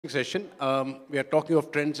Session. We are talking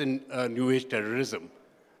of trends in New Age terrorism.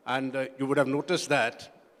 And you would have noticed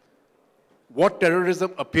that what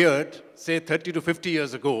terrorism appeared, say, 30 to 50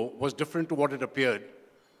 years ago was different to what it appeared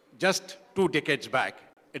just 2 decades back.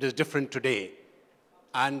 It is different today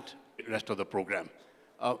and the rest of the program.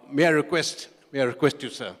 May I request you,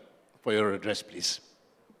 sir, for your address, please.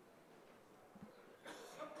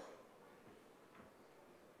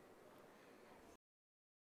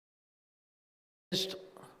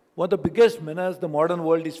 One of the biggest menace the modern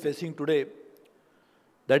world is facing today,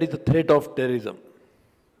 that is the threat of terrorism.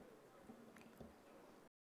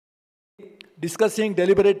 Discussing,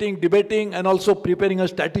 deliberating, debating, and also preparing a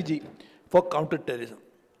strategy for counter-terrorism.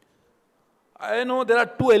 I know there are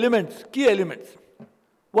 2 elements, key elements.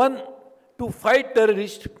 One, to fight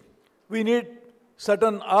terrorists, we need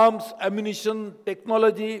certain arms, ammunition,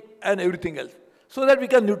 technology, and everything else, so that we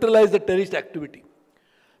can neutralize the terrorist activity.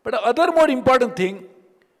 But the other more important thing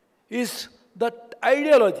is the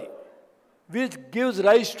ideology which gives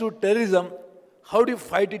rise to terrorism. How do you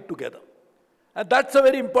fight it together? And that's a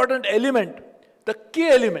very important element, the key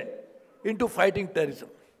element into fighting terrorism.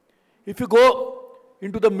 If you go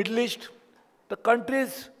into the Middle East, the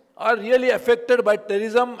countries are really affected by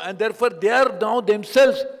terrorism, and therefore they are now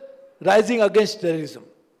themselves rising against terrorism.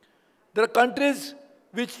 There are countries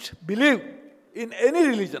which believe in any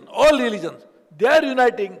religion, all religions, they are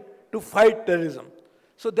uniting to fight terrorism.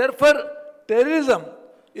 So therefore, terrorism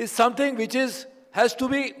is something which has to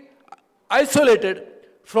be isolated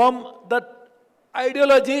from the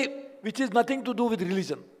ideology which is nothing to do with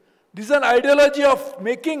religion. This is an ideology of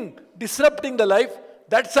disrupting the life.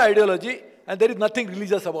 That's the ideology, and there is nothing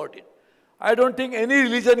religious about it. I don't think any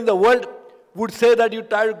religion in the world would say that you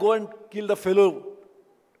try to go and kill the fellow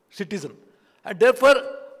citizen. And therefore,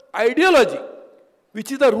 ideology,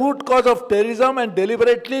 which is the root cause of terrorism and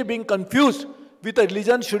deliberately being confused with a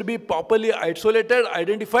religion, should be properly isolated,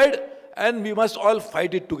 identified, and we must all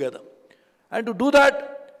fight it together. And to do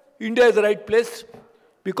that, India is the right place,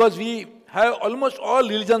 because we have almost all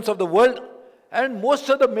religions of the world, and most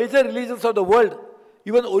of the major religions of the world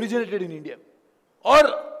even originated in India, or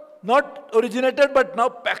not originated but now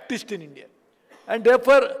practiced in India. And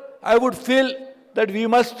therefore, I would feel that we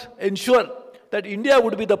must ensure that India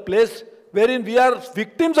would be the place wherein we are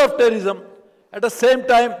victims of terrorism. At the same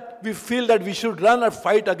time, we feel that we should run a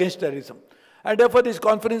fight against terrorism. And therefore, this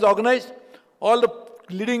conference organized, all the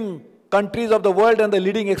leading countries of the world and the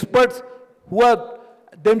leading experts who are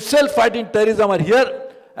themselves fighting terrorism are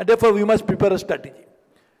here, and therefore we must prepare a strategy.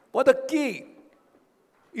 What the key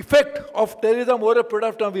effect of terrorism over a period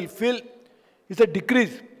of time will feel is a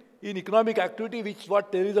decrease in economic activity, which is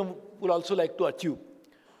what terrorism will also like to achieve.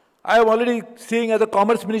 I am already seeing as a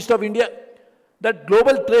Commerce Minister of India that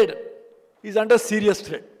global trade is under serious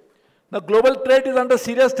threat. Now, global trade is under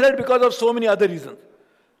serious threat because of so many other reasons.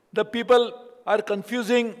 The people are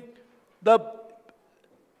confusing the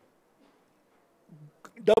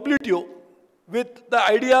WTO with the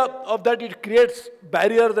idea of that it creates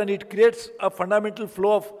barriers and it creates a fundamental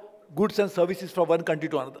flow of goods and services from one country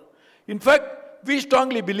to another. In fact, we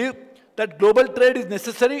strongly believe that global trade is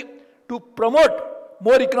necessary to promote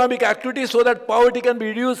more economic activity so that poverty can be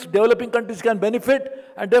reduced, developing countries can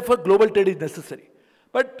benefit, and therefore global trade is necessary.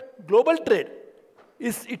 But global trade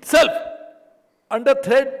is itself under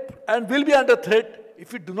threat and will be under threat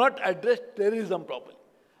if we do not address terrorism properly.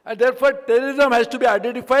 And therefore, terrorism has to be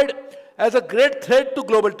identified as a great threat to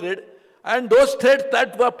global trade. And those threats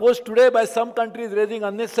that were posed today by some countries raising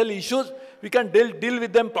unnecessary issues, we can deal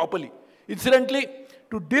with them properly. Incidentally,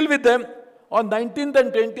 to deal with them, on 19th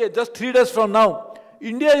and 20th, just 3 days from now,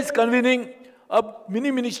 India is convening a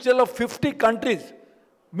mini-ministerial of 50 countries.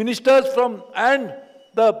 Ministers from, and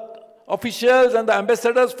the officials and the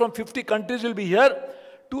ambassadors from 50 countries will be here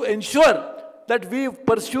to ensure that we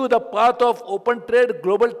pursue the path of open trade,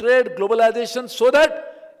 globalization, so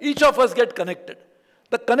that each of us get connected.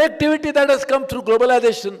 The connectivity that has come through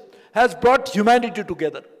globalization has brought humanity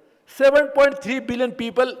together. 7.3 billion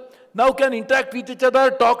people now can interact with each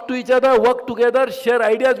other, talk to each other, work together, share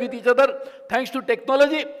ideas with each other, thanks to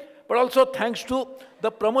technology, but also thanks to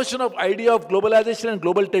the promotion of idea of globalization and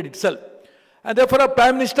global trade itself. And therefore, our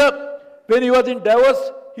Prime Minister, when he was in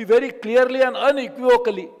Davos, he very clearly and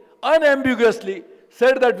unequivocally, unambiguously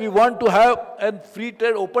said that we want to have a free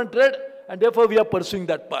trade, open trade, and therefore we are pursuing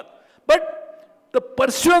that path. But the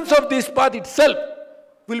pursuance of this path itself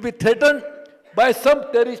will be threatened by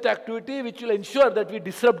some terrorist activity which will ensure that we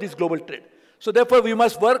disrupt this global trade. So therefore, we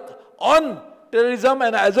must work on terrorism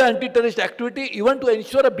and as an anti-terrorist activity, even to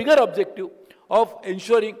ensure a bigger objective of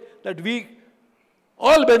ensuring that we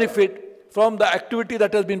all benefit from the activity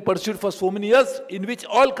that has been pursued for so many years, in which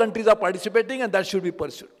all countries are participating, and that should be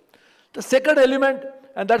pursued. The second element,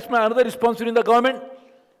 and that's my another responsibility in the government,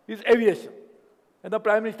 is aviation. And the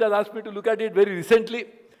Prime Minister has asked me to look at it very recently.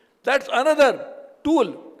 That's another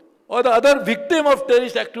tool, or the other victim of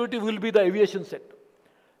terrorist activity will be the aviation sector.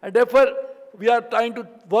 And therefore, we are trying to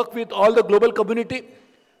work with all the global community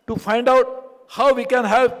to find out how we can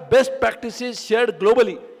have best practices shared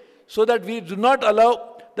globally so that we do not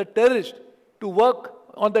allow the terrorists to work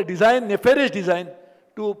on the design, nefarious design,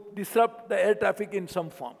 to disrupt the air traffic in some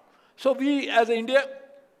form. So we, as India,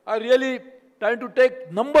 are really trying to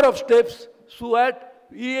take number of steps so that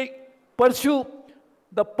we pursue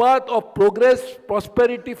the path of progress,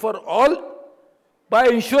 prosperity for all by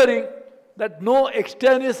ensuring that no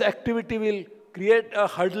extraneous activity will create a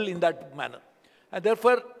hurdle in that manner. And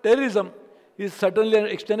therefore, terrorism is certainly an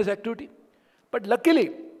extraneous activity. But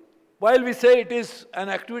luckily, while we say it is an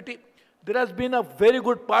activity, there has been a very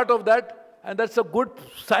good part of that, and that's a good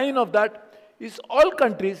sign of that, is all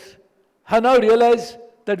countries have now realized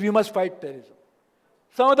that we must fight terrorism.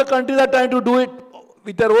 Some of the countries are trying to do it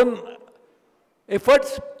with their own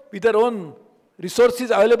efforts, with their own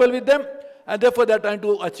resources available with them, and therefore they are trying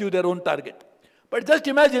to achieve their own target. But just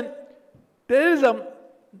imagine, terrorism,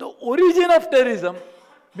 the origin of terrorism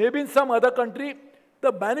may be in some other country,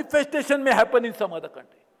 the manifestation may happen in some other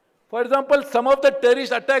country. For example, some of the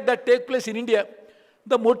terrorist attacks that take place in India,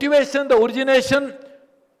 the motivation, the origination,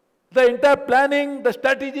 the entire planning, the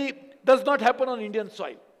strategy does not happen on Indian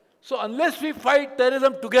soil. So unless we fight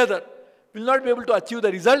terrorism together, we will not be able to achieve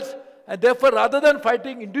the results. And therefore, rather than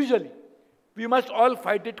fighting individually, we must all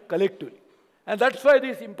fight it collectively. And that's why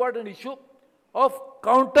this important issue of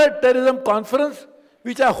counter-terrorism conference,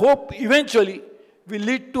 which I hope eventually will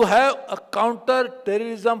lead to have a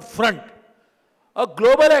counter-terrorism front. A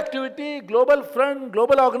global activity, global front,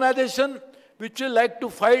 global organization, which will like to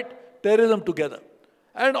fight terrorism together.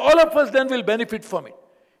 And all of us then will benefit from it.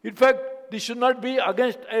 In fact, this should not be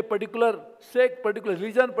against a particular sect, particular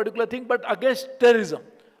religion, particular thing, but against terrorism,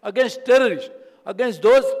 against terrorists, against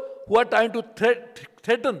those who are trying to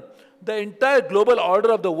threaten the entire global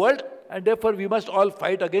order of the world, and therefore we must all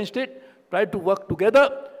fight against it, try to work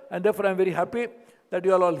together, and therefore I'm very happy that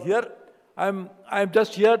you are all here. I'm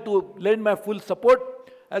just here to lend my full support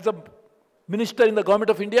as a minister in the government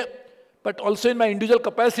of India, but also in my individual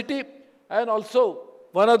capacity, and also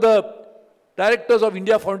one of the directors of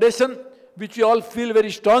India Foundation, which we all feel very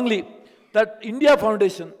strongly that India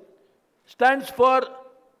Foundation stands for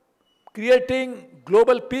creating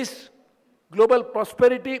global peace, global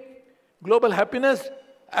prosperity, global happiness,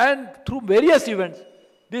 and through various events,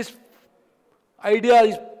 this idea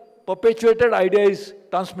is perpetuated, idea is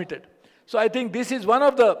transmitted. So I think this is one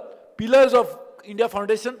of the pillars of India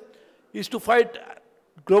Foundation, is to fight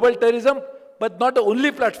global terrorism, but not the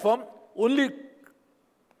only platform, only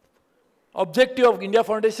objective of India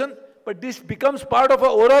Foundation, but this becomes part of our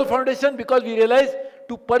overall foundation because we realize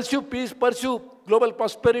to pursue peace, pursue global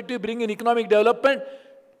prosperity, bring in economic development,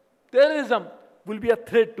 terrorism will be a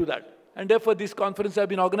threat to that. And therefore this conference has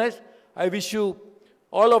been organized. I wish you,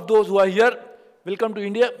 all of those who are here, welcome to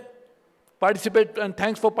India. Participate, and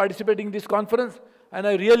thanks for participating in this conference. And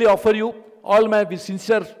I really offer you all my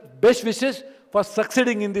sincere best wishes for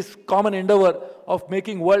succeeding in this common endeavor of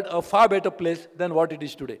making the world a far better place than what it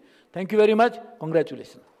is today. Thank you very much.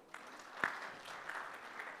 Congratulations.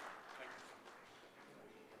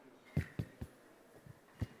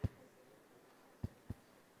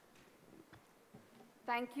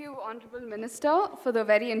 Thank you, Honorable Minister, for the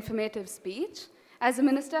very informative speech. As the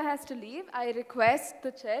Minister has to leave, I request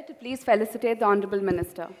the Chair to please felicitate the Honorable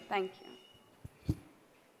Minister. Thank you.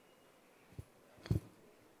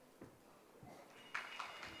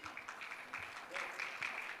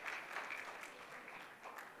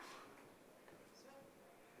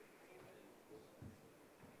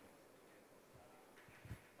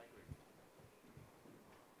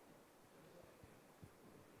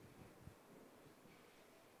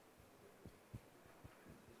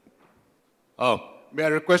 May I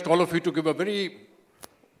request all of you to give a very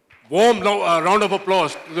warm round of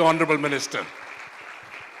applause to the Honorable Minister.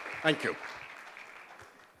 Thank you.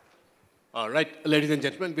 All right, ladies and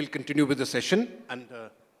gentlemen, we'll continue with the session. And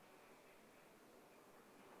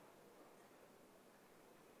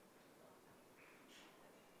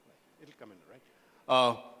it'll come in, right?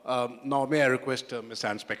 Now, may I request Ms.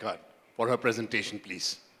 Anne Speckard for her presentation,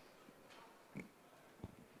 please.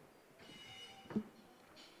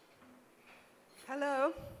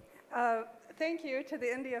 Hello. Thank you to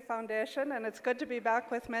the India Foundation, and it's good to be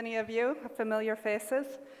back with many of you, familiar faces.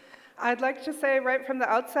 I'd like to say right from the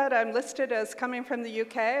outset, I'm listed as coming from the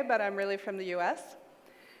UK, but I'm really from the US.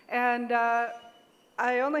 And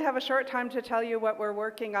I only have a short time to tell you what we're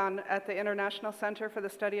working on at the International Center for the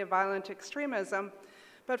Study of Violent Extremism.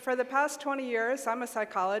 But for the past 20 years, I'm a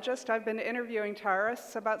psychologist. I've been interviewing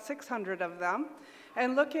terrorists, about 600 of them,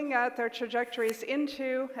 and looking at their trajectories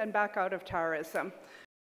into and back out of terrorism.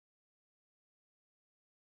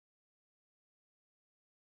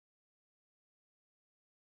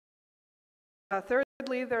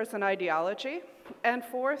 Thirdly, there's an ideology. And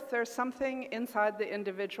fourth, there's something inside the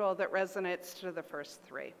individual that resonates to the first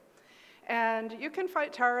three. And you can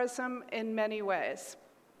fight terrorism in many ways.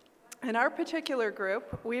 In our particular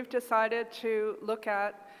group, we've decided to look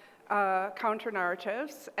at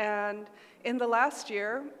counter-narratives. And in the last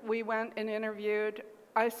year, we went and interviewed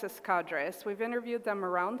ISIS cadres. We've interviewed them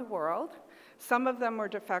around the world. Some of them were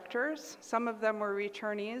defectors. Some of them were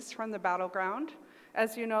returnees from the battleground.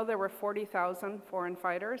 As you know, there were 40,000 foreign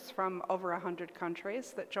fighters from over 100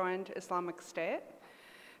 countries that joined Islamic State.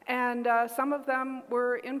 And some of them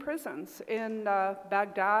were in prisons in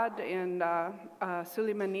Baghdad, in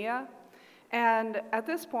Sulaymaniyah. And at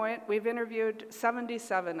this point, we've interviewed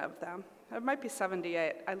 77 of them. It might be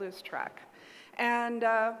 78, I lose track. And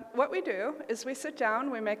what we do is we sit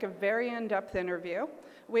down, we make a very in-depth interview.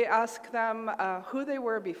 We ask them who they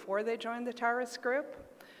were before they joined the terrorist group,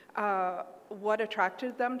 what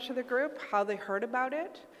attracted them to the group, how they heard about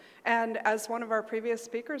it. And as one of our previous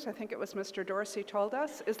speakers, I think it was Mr. Dorsey, told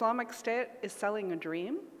us, Islamic State is selling a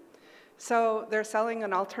dream. So they're selling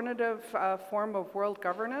an alternative form of world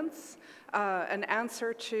governance, an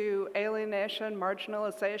answer to alienation,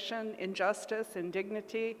 marginalization, injustice,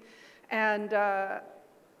 indignity. And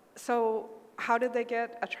so how did they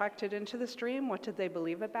get attracted into this dream? What did they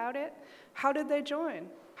believe about it? How did they join?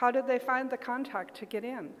 How did they find the contact to get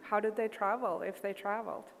in? How did they travel, if they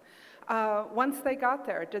traveled? Once they got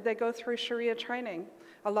there, did they go through Sharia training?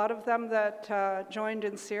 A lot of them that joined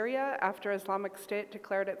in Syria after Islamic State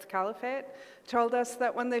declared its caliphate told us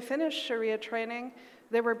that when they finished Sharia training,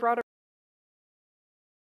 they were brought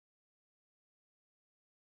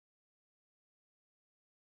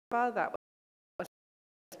that was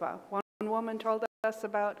one woman told us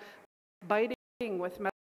about biting with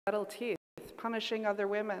metal teeth, punishing other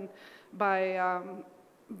women by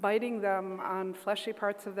biting them on fleshy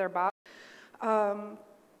parts of their body.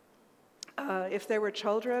 If they were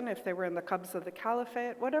children, if they were in the cubs of the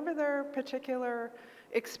caliphate, whatever their particular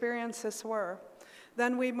experiences were.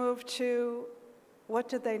 Then we moved to what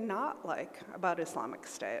did they not like about Islamic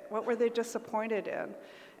State? What were they disappointed in?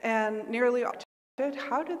 And nearly all did.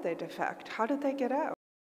 How did they defect? How did they get out?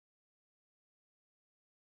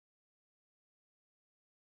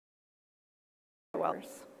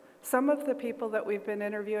 Some of the people that we've been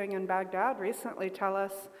interviewing in Baghdad recently tell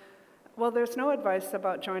us, well, there's no advice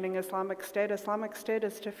about joining Islamic State. Islamic State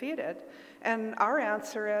is defeated. And our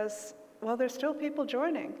answer is, well, there's still people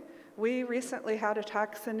joining. We recently had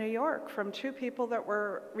attacks in New York from two people that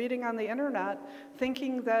were reading on the internet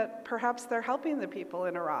thinking that perhaps they're helping the people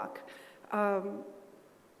in Iraq.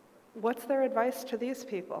 What's their advice to these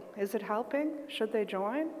people? Is it helping? Should they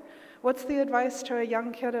join? What's the advice to a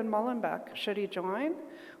young kid in Molenbeek? Should he join?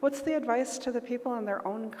 What's the advice to the people in their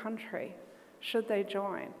own country? Should they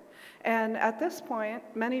join? And at this point,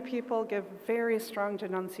 many people give very strong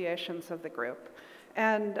denunciations of the group.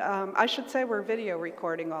 And I should say we're video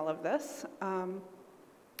recording all of this.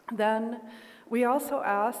 Then we also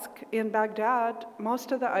ask, in Baghdad,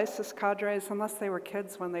 most of the ISIS cadres, unless they were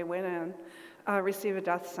kids when they went in, receive a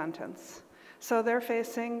death sentence. So they're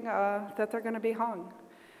facing that they're going to be hung.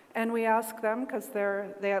 And we ask them, because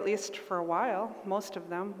they at least for a while, most of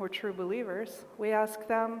them were true believers, we ask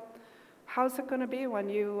them, how's it going to be when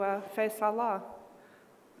you face Allah?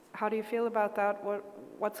 How do you feel about that?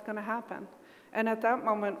 What's going to happen? And at that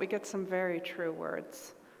moment, we get some very true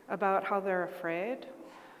words about how they're afraid,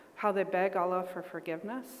 how they beg Allah for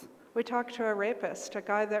forgiveness. We talked to a rapist, a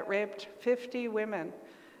guy that raped 50 women.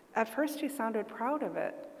 At first, he sounded proud of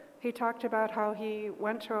it. He talked about how he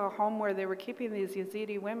went to a home where they were keeping these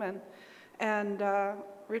Yazidi women and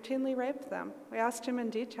routinely raped them. We asked him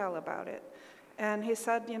in detail about it. And he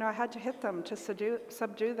said, you know, I had to hit them to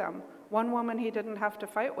subdue them. One woman he didn't have to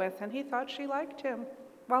fight with, and he thought she liked him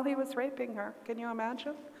while he was raping her. Can you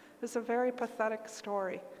imagine? It was a very pathetic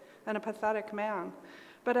story and a pathetic man.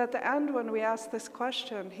 But at the end, when we asked this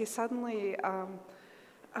question, he suddenly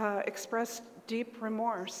expressed deep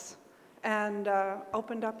remorse and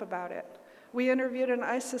opened up about it. We interviewed an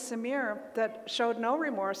ISIS emir that showed no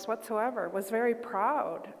remorse whatsoever, was very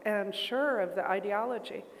proud and sure of the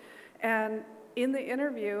ideology. And in the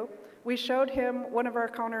interview, we showed him one of our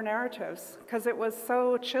counter-narratives because it was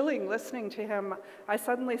so chilling listening to him. I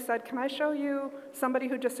suddenly said, can I show you somebody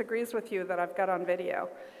who disagrees with you that I've got on video?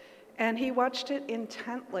 And he watched it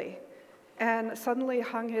intently and suddenly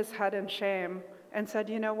hung his head in shame and said,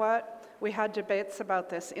 you know what? We had debates about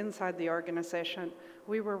this inside the organization.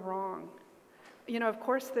 We were wrong. You know, of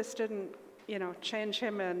course, this didn't, you know, change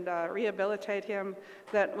him and rehabilitate him,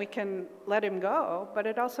 that we can let him go, but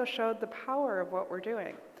it also showed the power of what we're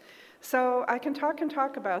doing. So I can talk and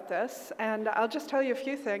talk about this, and I'll just tell you a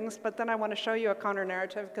few things, but then I want to show you a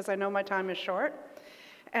counter-narrative because I know my time is short.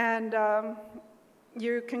 And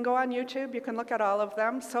you can go on YouTube, you can look at all of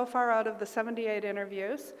them. So far out of the 78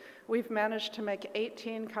 interviews, we've managed to make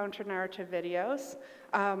 18 counter-narrative videos.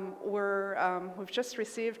 We've just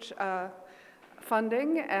received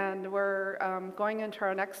funding, and we're going into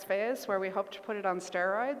our next phase where we hope to put it on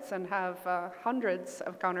steroids and have hundreds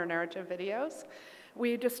of counter-narrative videos.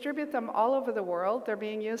 We distribute them all over the world. They're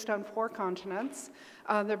being used on 4 continents.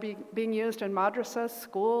 They're being used in madrasas,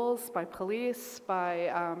 schools, by police,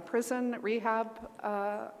 by prison rehab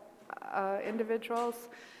individuals.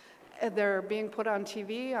 They're being put on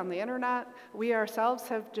TV, on the internet. We ourselves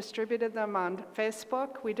have distributed them on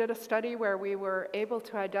Facebook. We did a study where we were able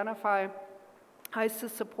to identify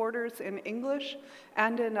ISIS supporters in English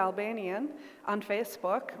and in Albanian on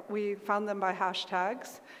Facebook. We found them by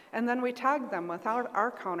hashtags, and then we tagged them with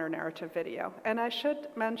our counter-narrative video. And I should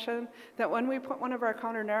mention that when we put one of our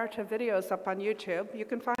counter-narrative videos up on YouTube, you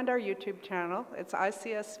can find our YouTube channel. It's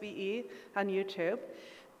ICSVE on YouTube.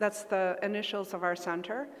 That's the initials of our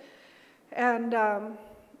center. And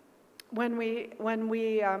when we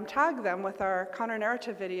tag them with our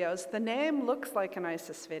counter-narrative videos, the name looks like an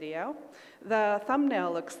ISIS video. The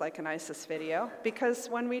thumbnail looks like an ISIS video, because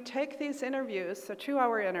when we take these interviews, a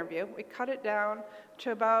 2-hour interview, we cut it down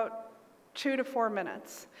to about 2 to 4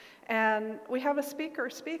 minutes. And we have a speaker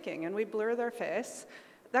speaking, and we blur their face.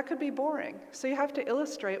 That could be boring, so you have to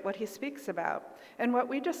illustrate what he speaks about. And what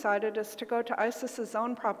we decided is to go to ISIS's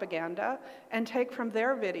own propaganda and take from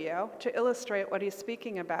their video to illustrate what he's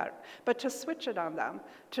speaking about, but to switch it on them,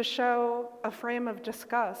 to show a frame of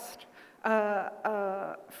disgust,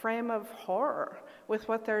 a frame of horror with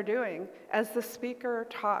what they're doing as the speaker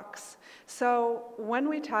talks. So when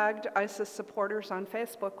we tagged ISIS supporters on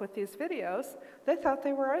Facebook with these videos, they thought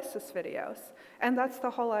they were ISIS videos. And that's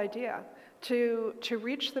the whole idea, to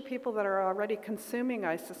reach the people that are already consuming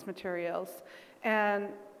ISIS materials and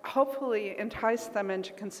hopefully entice them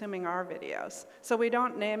into consuming our videos. So we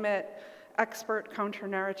don't name it expert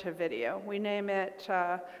counter-narrative video. We name it,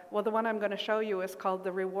 well, the one I'm going to show you is called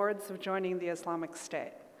The Rewards of Joining the Islamic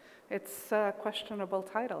State. It's a questionable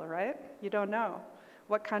title, right? You don't know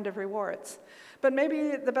what kind of rewards. But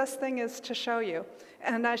maybe the best thing is to show you.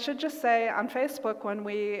 And I should just say, on Facebook, when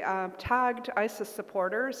we tagged ISIS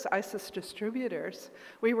supporters, ISIS distributors,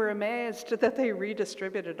 we were amazed that they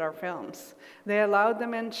redistributed our films. They allowed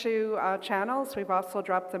them into channels. We've also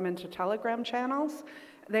dropped them into Telegram channels.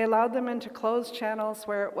 They allowed them into closed channels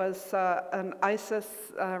where it was an ISIS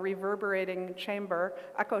reverberating chamber,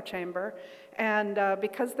 echo chamber. And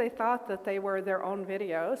because they thought that they were their own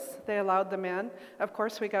videos, they allowed them in. Of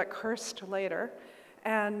course, we got cursed later.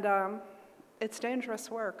 And it's dangerous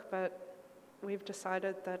work, but we've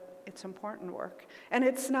decided that it's important work. And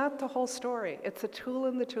it's not the whole story. It's a tool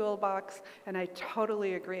in the toolbox, and I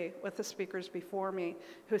totally agree with the speakers before me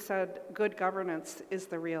who said good governance is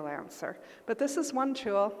the real answer. But this is one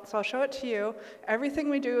tool, so I'll show it to you.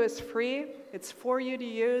 Everything we do is free. It's for you to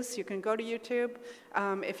use. You can go to YouTube.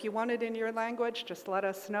 If you want it in your language, just let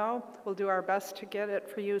us know. We'll do our best to get it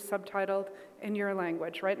for you subtitled in your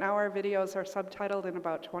language. Right now, our videos are subtitled in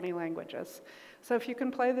about 20 languages. So if you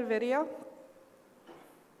can play the video.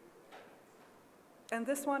 And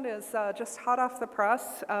this one is just hot off the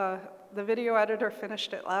press. The video editor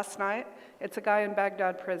finished it last night. It's a guy in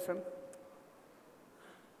Baghdad prison.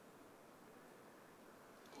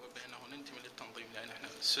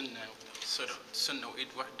 سنة وإيد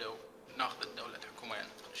واحدة وناخذ الدولة حكومين.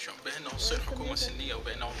 شو بيننا وصير حكومة سنية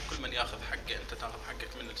وبيننا كل من ياخذ حقه أنت تاخذ حقك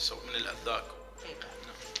من الأذاك.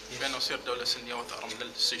 بيننا وصير دولة سنية وثأر من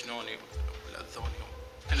السجنوني والأذوني.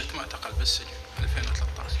 كنت معتقل بالسجن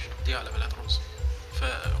 2013 ديالة بلادروس.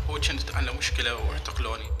 فهو كنت عنده مشكلة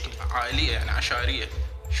واعتقلوني عائلية يعني عشائرية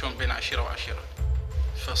شلون بين عشيرة وعشيرة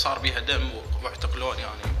فصار بيها دم واعتقلوني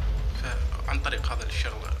يعني فعن طريق هذا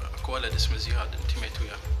الشغل اكو ولد اسمه زياد انتميت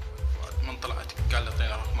وياه من طلعت قال لي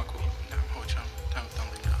اعطينا رقمك نعم هو كان تم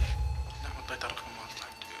التنظيم نعم اعطيته رقم ما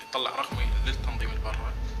طلع رقمي للتنظيم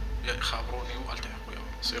البرة يخابروني والتحق وياهم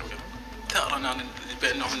يصير وياهم ثأر انا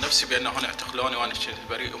بانه نفسي بانه هنا اعتقلوني وانا كنت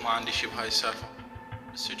بريء وما عندي شيء بهاي السالفه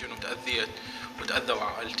بالسجن، وتاذيت وتاذوا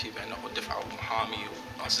عائلتي بانه دفعوا محامي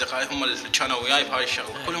واصدقائي هم اللي كانوا وياي بهاي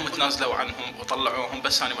الشغله كلهم تنازلوا عنهم وطلعوهم،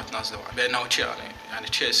 بس انا ما تنازلوا عنهم بانه شيء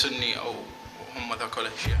يعني شيء سني او هم ذاك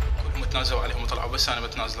الاشياء كلهم تنازلوا عليهم وطلعوا، بس انا ما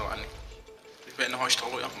تنازلوا عني بانه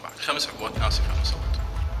اشتغلوا وياهم بعد 5 عقوبات ناسفه انا صوت،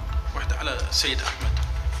 واحده على سيد احمد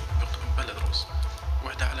بلد روس،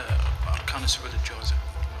 واحده على اركان سعود الجوزه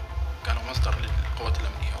قالوا مصدر للقوات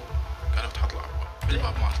الامنيه قالوا تحط له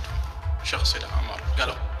بالباب مالتهم شخص الى عمر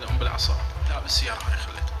قالوا لهم بالعصا لا بالسياره هاي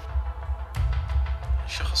خليته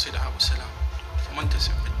الشخص الى ابو سلام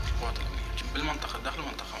منتسب بالقوات الامنيه بالمنطقه داخل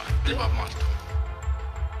المنطقه بالباب مالتهم.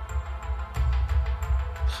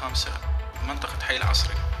 5 منطقه حي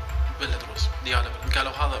العصري بلد روس دياله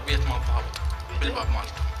قالوا هذا بيت مال ضابط بالباب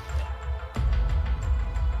مالتهم.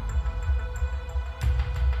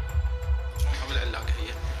 بالعلاقه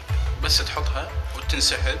هي بس تحطها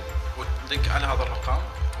وتنسحب وتدق على هذا الرقم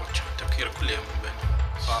والتفكير كل يوم بينهم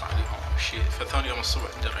صار عليهم شيء. فثاني يوم الصبح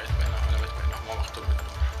دريت بانه علمت بانه ما مقتول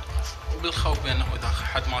منهم وبالخوف بانه اذا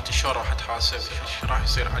حد مات شلون راح اتحاسب ايش راح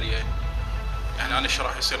يصير علي، يعني انا ايش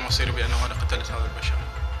راح يصير مصيري بانه انا قتلت هذا البشر.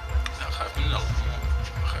 لا اخاف من الله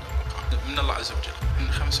من الله عز وجل.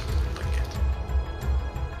 من 5 طقيت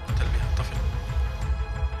قتل بها الطفل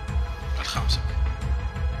ال5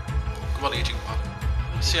 قبل يجي ببالي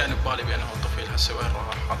بس يعني ببالي بانه الطفل هسه وين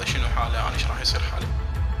راح هذا شنو حاله انا ايش راح يصير حالي.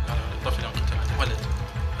 قالوا لي الطفل انقتل ولد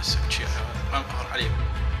بس شيء انقهر عليه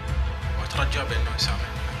واترجى بانه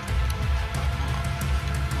يسامحني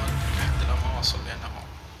لحد الان ما وصل بانه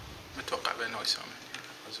متوقع بانه يسامحني.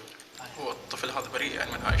 هو الطفل هذا بريء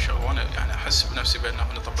يعني من هاي الشغله وانا يعني احس بنفسي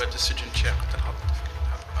بانه انا طبيت السجن شيء قتل هذا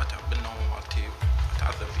الطفل اتعب بالنوم مالتي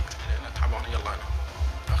واتعذب فيه لان تعبان يلا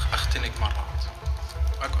اختنق مرات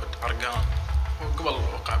اقعد عرقان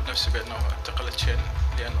وقبل وقع بنفسي بانه اعتقلت شيء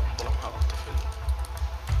لانه انظلم هذا الطفل.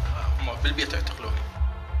 هم بالبيت اعتقلوني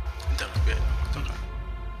انتقلت بانه اعتقل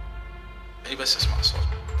اي بس اسمع صوت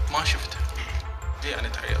ما شفته يعني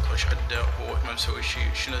تهيأت وش عنده وهو ما مسوي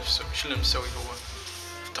شيء شنو مسوي هو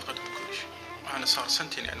افتقدهم كل شيء. انا صار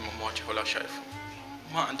 2 سنين يعني ما مواجه ولا شايفهم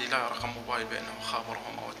ما عندي لا رقم موبايل بانه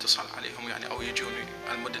اخابرهم او اتصل عليهم يعني او يجوني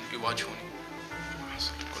المدن يواجهوني ما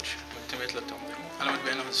حصل كل شيء. انتميت للتنظيم انا مد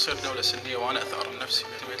بانه تصير دوله سنيه وانا اثار نفسي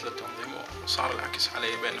انتميت للتنظيم وصار العكس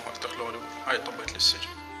علي بانه اعتقلوني هاي طبيت للسجن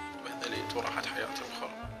بهذليت وراحت حياتي اخرى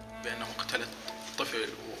بانه قتلت طفل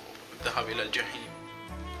والذهاب الى الجحيم.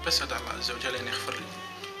 بس ادعو الله عز وجل ان يغفر لي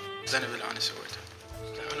الذنب اللي انا سويته.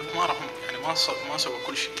 انا ما راح يعني ما سوى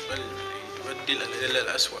كل شيء بل يبدل الى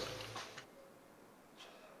الاسوء.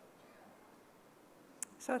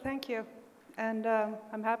 So thank you, and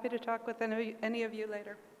I'm happy to talk with any of you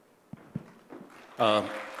later.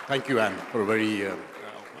 Thank you, Anne, for a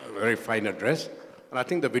very fine address. And I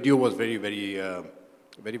think the video was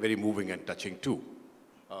very moving and touching too.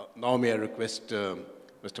 Now may I request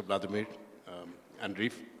Mr. Vladimir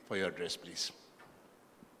Andreev for your address, please.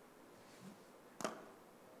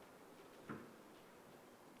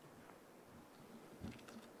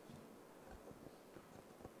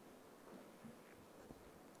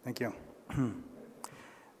 Thank you.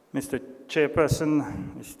 Mr. Chairperson,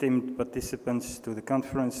 esteemed participants to the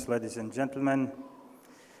conference, ladies and gentlemen,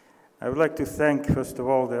 I would like to thank, first of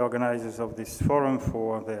all, the organizers of this forum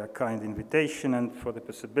for their kind invitation and for the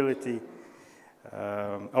possibility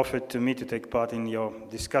offered to me to take part in your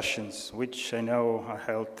discussions, which I know are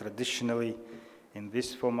held traditionally in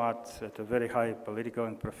this format at a very high political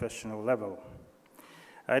and professional level.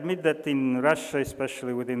 I admit that in Russia,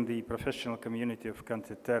 especially within the professional community of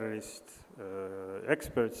counter-terrorist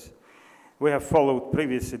experts, we have followed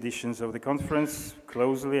previous editions of the conference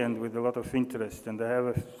closely and with a lot of interest, and I have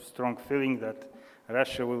a strong feeling that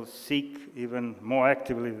Russia will seek even more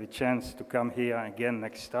actively the chance to come here again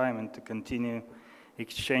next time and to continue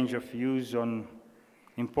exchange of views on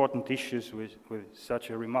important issues with such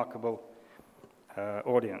a remarkable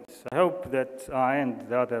audience. I hope that I and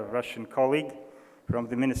the other Russian colleague from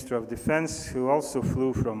the Ministry of Defense, who also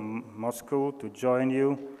flew from Moscow to join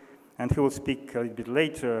you, and who will speak a little bit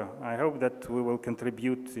later, I hope that we will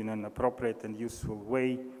contribute in an appropriate and useful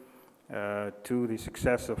way to the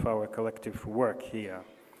success of our collective work here.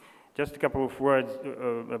 Just a couple of words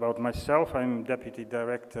about myself. I'm Deputy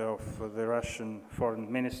Director of the Russian Foreign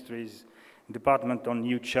Ministry's Department on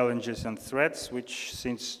New Challenges and Threats, which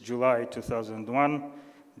since July 2001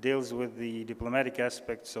 deals with the diplomatic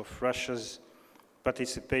aspects of Russia's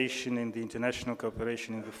participation in the international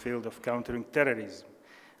cooperation in the field of countering terrorism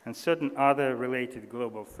and certain other related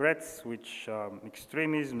global threats, which are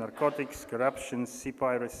extremism, narcotics, corruption, sea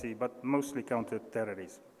piracy, but mostly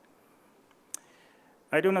counter-terrorism.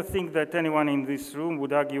 I do not think that anyone in this room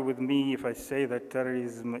would argue with me if I say that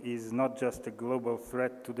terrorism is not just a global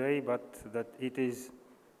threat today, but that it is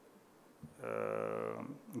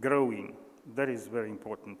growing. That is very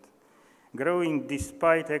important. Growing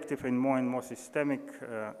despite active and more systemic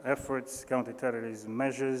efforts, counterterrorism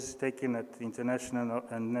measures taken at international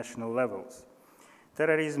and national levels.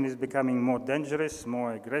 Terrorism is becoming more dangerous,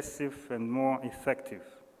 more aggressive, and more effective.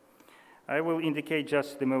 I will indicate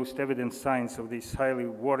just the most evident signs of this highly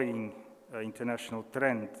worrying international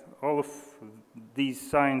trend. All of these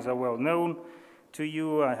signs are well known to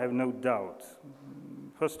you, I have no doubt.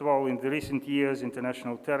 First of all, in the recent years,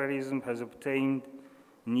 international terrorism has obtained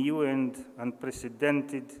new and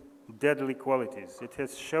unprecedented deadly qualities. It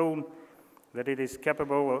has shown that it is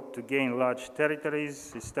capable to gain large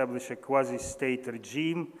territories, establish a quasi-state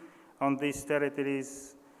regime on these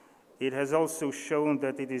territories. It has also shown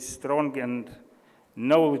that it is strong and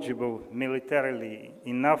knowledgeable militarily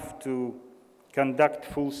enough to conduct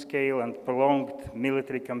full-scale and prolonged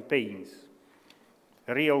military campaigns,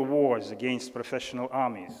 real wars against professional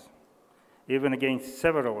armies, even against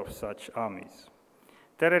several of such armies.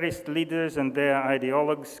 Terrorist leaders and their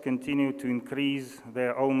ideologues continue to increase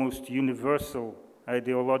their almost universal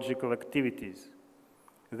ideological activities.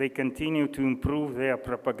 They continue to improve their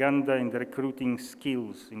propaganda and recruiting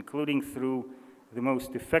skills, including through the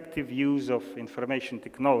most effective use of information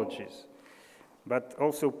technologies, but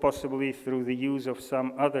also possibly through the use of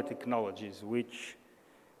some other technologies which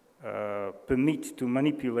permit to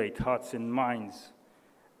manipulate hearts and minds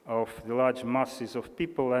of the large masses of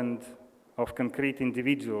people and of concrete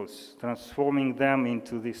individuals, transforming them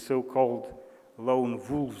into the so-called lone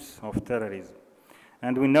wolves of terrorism.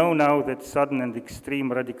 And we know now that sudden and extreme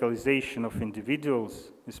radicalization of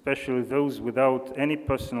individuals, especially those without any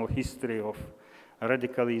personal history of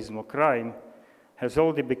radicalism or crime, has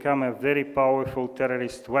already become a very powerful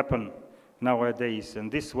terrorist weapon nowadays,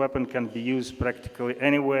 and this weapon can be used practically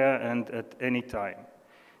anywhere and at any time.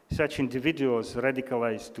 Such individuals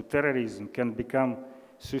radicalized to terrorism can become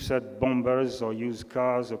suicide bombers or use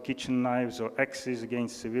cars or kitchen knives or axes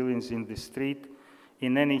against civilians in the street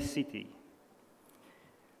in any city.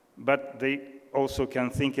 But they also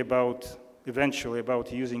can think eventually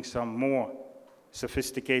about using some more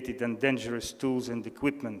sophisticated and dangerous tools and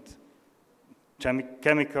equipment,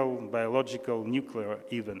 chemical, biological, nuclear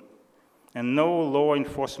even. And no law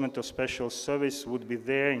enforcement or special service would be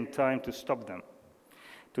there in time to stop them.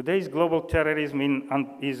 Today's global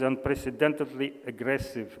terrorism is unprecedentedly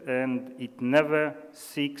aggressive, and it never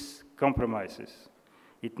seeks compromises.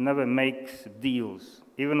 It never makes deals,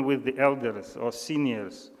 even with the elders or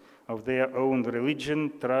seniors of their own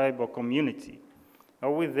religion, tribe, or community,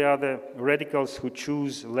 or with the other radicals who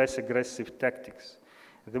choose less aggressive tactics.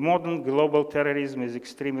 The modern global terrorism is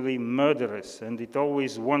extremely murderous, and it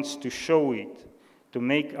always wants to show it, to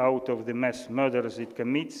make out of the mass murders it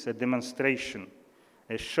commits a demonstration,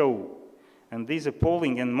 a show. And these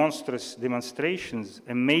appalling and monstrous demonstrations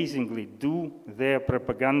amazingly do their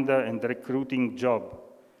propaganda and recruiting job.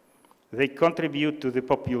 They contribute to the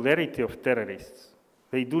popularity of terrorists.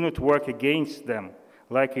 They do not work against them,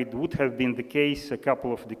 like it would have been the case a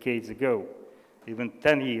couple of decades ago, even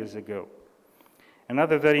 10 years ago.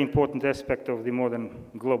 Another very important aspect of the modern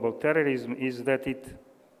global terrorism is that it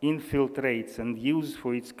infiltrates and uses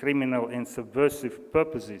for its criminal and subversive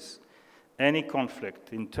purposes any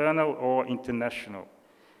conflict, internal or international,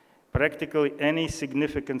 practically any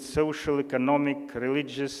significant social, economic,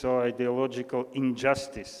 religious, or ideological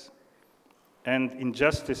injustice. And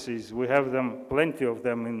injustices, we have them, plenty of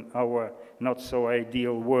them in our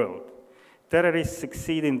not-so-ideal world. Terrorists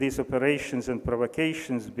succeed in these operations and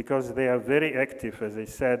provocations because they are very active, as I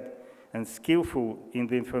said, and skillful in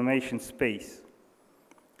the information space.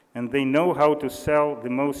 And they know how to sell the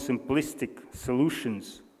most simplistic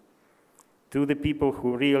solutions to the people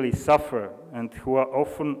who really suffer and who are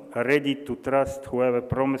often ready to trust whoever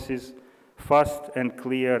promises fast and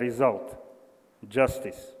clear result,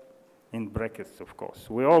 justice, in brackets, of course.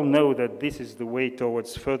 We all know that this is the way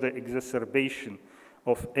towards further exacerbation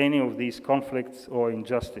of any of these conflicts or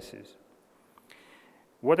injustices.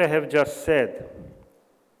 What I have just said,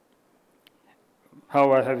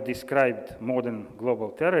 how I have described modern global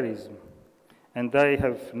terrorism, and I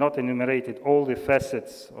have not enumerated all the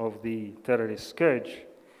facets of the terrorist scourge,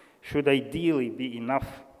 should ideally be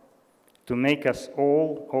enough to make us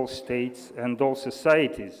all states and all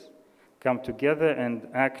societies come together and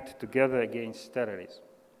act together against terrorism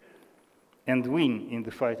and win in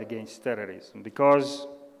the fight against terrorism, because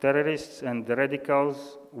terrorists and the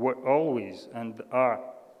radicals were always and are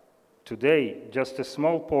today just a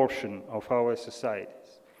small portion of our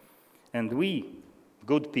societies. And we,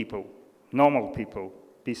 good people, normal people,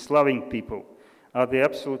 peace-loving people, are the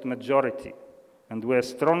absolute majority. And we are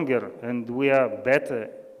stronger and we are better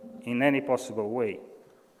in any possible way.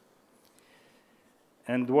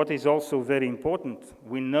 And what is also very important,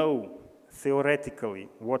 we know theoretically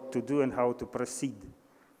what to do and how to proceed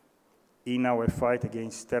in our fight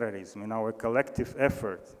against terrorism, in our collective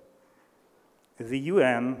effort. The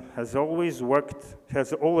UN has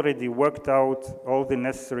already worked out all the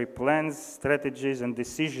necessary plans, strategies, and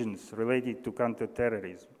decisions related to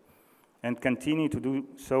counterterrorism, and continue to do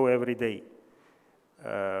so every day.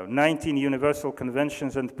 19 universal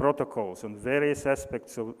conventions and protocols on various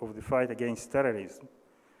aspects of the fight against terrorism.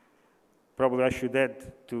 Probably I should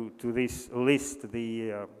add to this list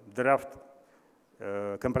the draft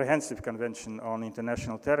Comprehensive Convention on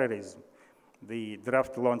International Terrorism, the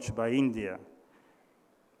draft launched by India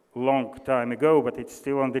long time ago, but it's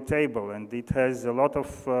still on the table, and it has a lot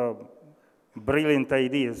of brilliant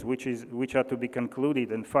ideas which are to be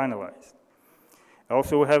concluded and finalized.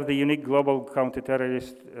 Also, we have the unique global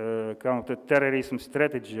counterterrorism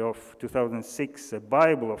strategy of 2006, a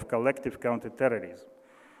Bible of collective counterterrorism.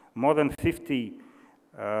 More than 50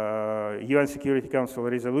 UN Security Council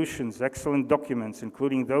resolutions, excellent documents,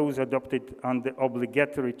 including those adopted under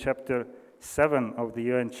obligatory Chapter 7 of the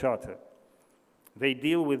UN Charter. They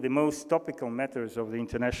deal with the most topical matters of the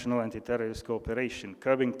international anti-terrorist cooperation: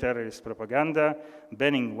 curbing terrorist propaganda,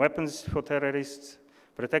 banning weapons for terrorists,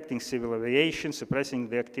 protecting civil aviation, suppressing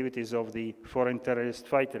the activities of the foreign terrorist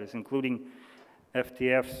fighters, including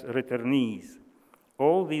FTF's returnees.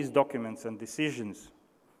 All these documents and decisions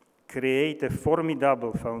create a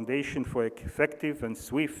formidable foundation for effective and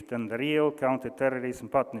swift and real counterterrorism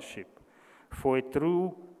partnership, for a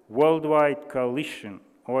true worldwide coalition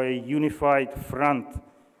or a unified front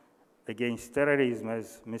against terrorism,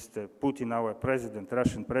 as Mr. Putin, our president,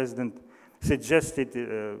 Russian president, suggested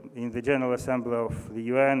in the General Assembly of the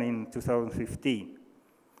UN in 2015.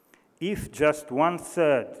 If just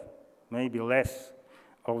 1/3, maybe less,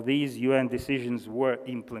 of these UN decisions were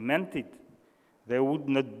implemented, there would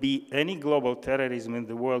not be any global terrorism in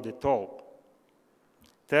the world at all.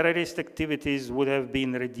 Terrorist activities would have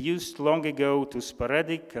been reduced long ago to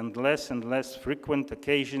sporadic and less frequent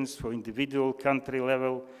occasions for individual country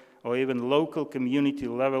level or even local community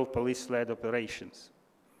level police-led operations.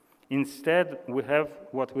 Instead, we have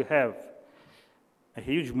what we have: a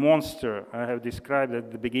huge monster I have described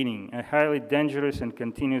at the beginning, a highly dangerous and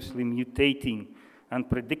continuously mutating,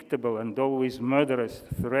 unpredictable and always murderous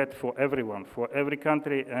threat for everyone, for every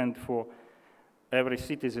country and for every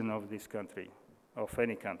citizen of this country, of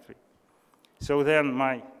any country. So then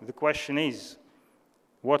the question is,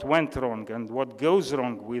 what went wrong and what goes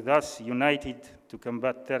wrong with us united to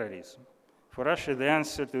combat terrorism? For Russia, the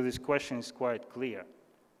answer to this question is quite clear.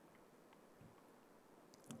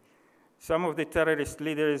 Some of the terrorist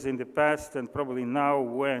leaders in the past and probably now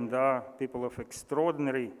were and are people of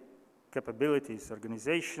extraordinary capabilities,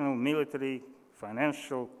 organizational, military,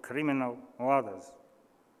 financial, criminal, or others.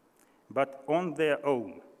 But on their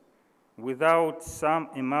own, without some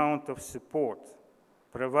amount of support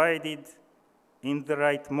provided in the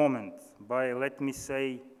right moment by, let me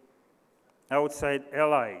say, outside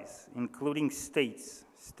allies, including states,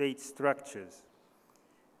 state structures,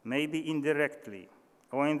 maybe indirectly,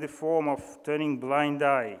 or in the form of turning blind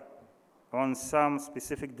eye on some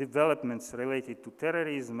specific developments related to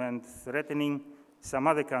terrorism and threatening some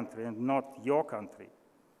other country and not your country.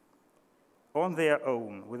 On their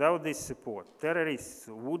own, without this support, terrorists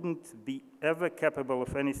wouldn't be ever capable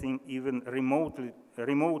of anything even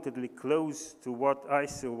remotely close to what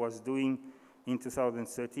ISIL was doing in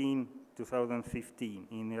 2013, 2015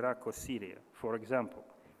 in Iraq or Syria, for example.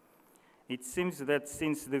 It seems that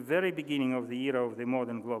since the very beginning of the era of the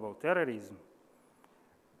modern global terrorism,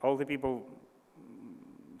 all the people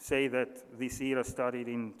say that this era started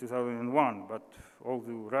in 2001, but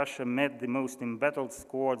although Russia met the most embattled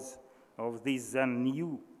squads of this then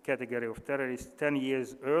new category of terrorists 10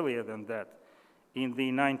 years earlier than that, in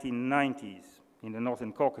the 1990s, in the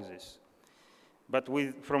Northern Caucasus. But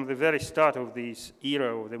from the very start of this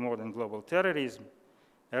era of the modern global terrorism,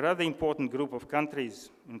 a rather important group of countries,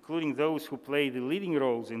 including those who play the leading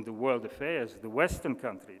roles in the world affairs, the Western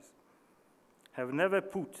countries, have never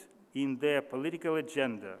put in their political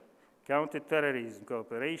agenda counterterrorism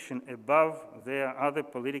cooperation above their other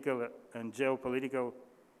political and geopolitical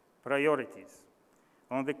priorities.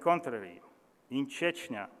 On the contrary, in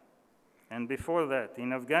Chechnya, and before that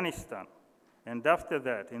in Afghanistan, and after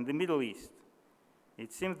that in the Middle East,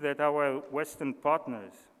 it seems that our Western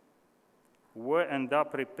partners were and are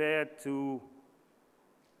prepared to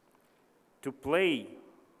play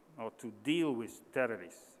or to deal with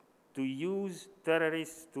terrorists, to use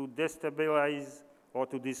terrorists to destabilize or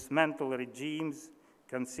to dismantle regimes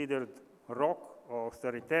considered rogue or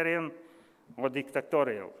authoritarian or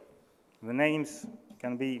dictatorial. The names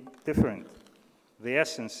can be different. The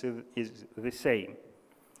essence is the same.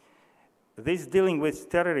 This dealing with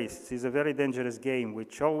terrorists is a very dangerous game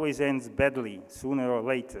which always ends badly, sooner or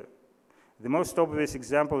later. The most obvious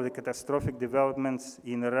example is the catastrophic developments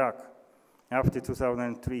in Iraq after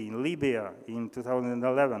 2003, in Libya in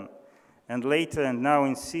 2011, and later and now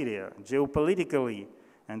in Syria. Geopolitically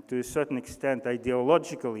and to a certain extent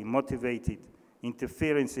ideologically motivated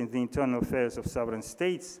interference in the internal affairs of sovereign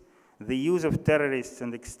states, the use of terrorists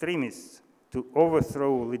and extremists to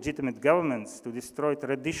overthrow legitimate governments, to destroy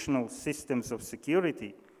traditional systems of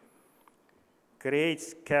security,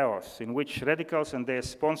 creates chaos in which radicals and their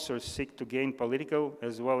sponsors seek to gain political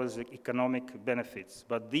as well as economic benefits.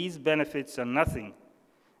 But these benefits are nothing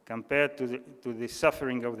compared to the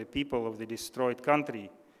suffering of the people of the destroyed country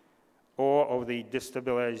or of the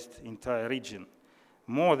destabilized entire region.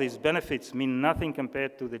 More, these benefits mean nothing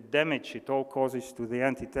compared to the damage it all causes to the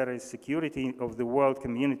anti-terrorist security of the world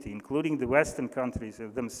community, including the Western countries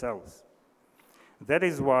themselves. That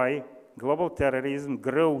is why global terrorism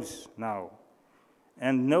grows now,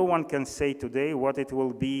 and no one can say today what it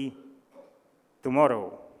will be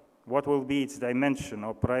tomorrow, what will be its dimension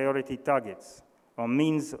or priority targets or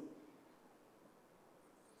means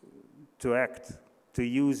to act, to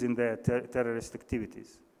use in their terrorist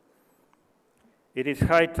activities. It is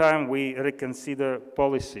high time we reconsider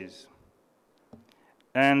policies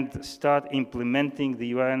and start implementing the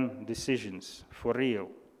UN decisions for real,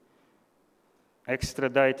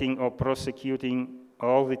 extraditing or prosecuting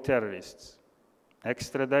all the terrorists,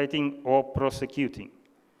 extraditing or prosecuting,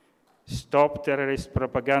 stop terrorist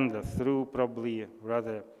propaganda through probably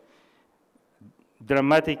rather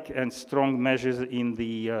dramatic and strong measures in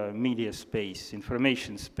the media space,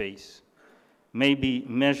 information space, maybe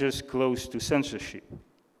measures close to censorship.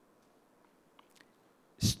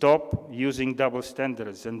 Stop using double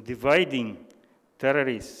standards and dividing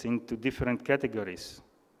terrorists into different categories,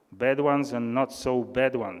 bad ones and not so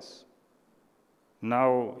bad ones.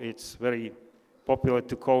 Now it's very popular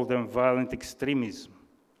to call them violent extremism.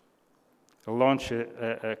 Launch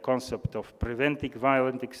a concept of preventing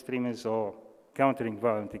violent extremism or countering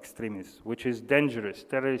violent extremism, which is dangerous.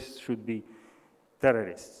 Terrorists should be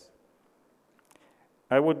terrorists.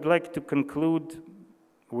 I would like to conclude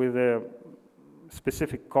with a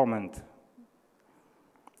specific comment.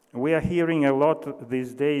 We are hearing a lot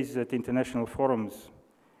these days at international forums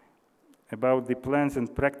about the plans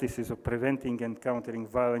and practices of preventing and countering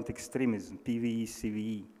violent extremism, PVE,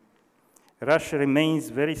 CVE. Russia remains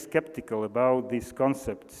very skeptical about this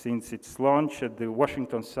concept since its launch at the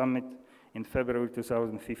Washington summit in February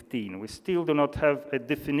 2015. We still do not have a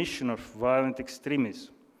definition of violent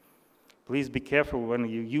extremism. Please be careful when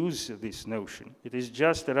you use this notion. It is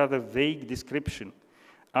just a rather vague description.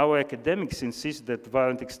 Our academics insist that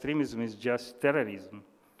violent extremism is just terrorism.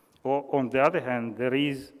 Or, on the other hand, there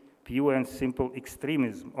is pure and simple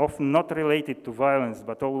extremism, often not related to violence,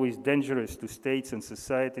 but always dangerous to states and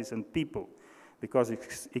societies and people, because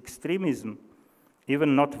extremism,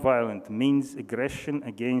 even not violent, means aggression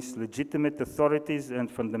against legitimate authorities and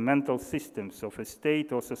fundamental systems of a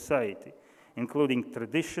state or society, including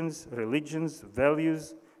traditions, religions,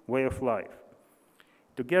 values, way of life.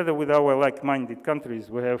 Together with our like-minded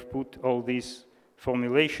countries, we have put all these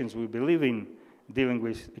formulations we believe in dealing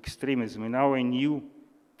with extremism in our new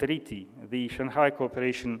treaty, the Shanghai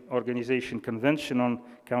Cooperation Organization Convention on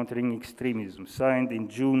Countering Extremism, signed in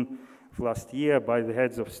June of last year by the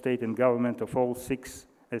heads of state and government of all 6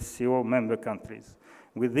 SCO member countries.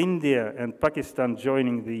 With India and Pakistan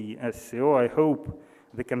joining the SCO, I hope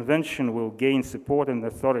the convention will gain support and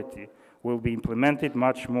authority, will be implemented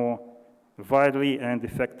much more widely and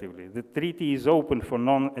effectively. The treaty is open for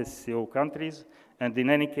non-SCO countries, and in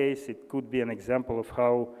any case, it could be an example of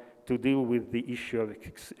how to deal with the issue of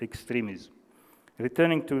extremism.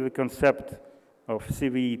 Returning to the concept of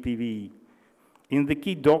CVE, PVE, in the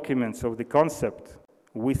key documents of the concept,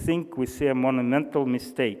 we think we see a monumental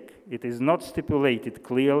mistake. It is not stipulated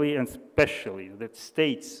clearly and specially that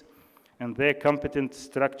states and their competent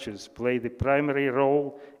structures play the primary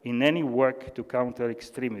role in any work to counter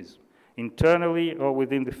extremism, internally or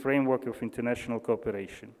within the framework of international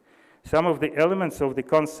cooperation. Some of the elements of the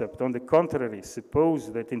concept, on the contrary,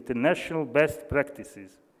 suppose that international best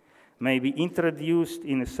practices may be introduced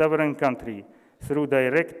in a sovereign country through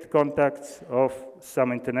direct contacts of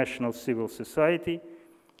some international civil society,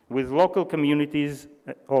 with local communities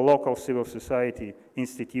or local civil society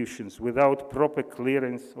institutions without proper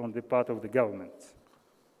clearance on the part of the government.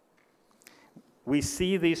 We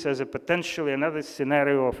see this as a potentially another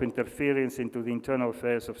scenario of interference into the internal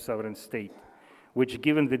affairs of sovereign state, which,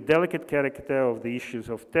 given the delicate character of the issues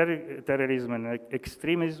of terrorism and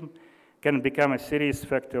extremism, can become a serious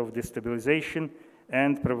factor of destabilization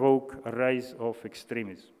and provoke a rise of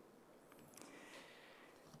extremism.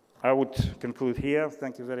 I would conclude here.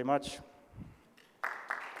 Thank you very much.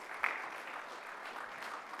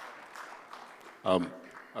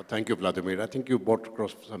 Thank you, Vladimir. I think you brought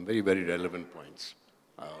across some very, very relevant points.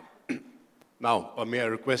 Now, may I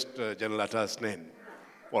request General Atas Nain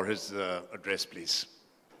for his address, please.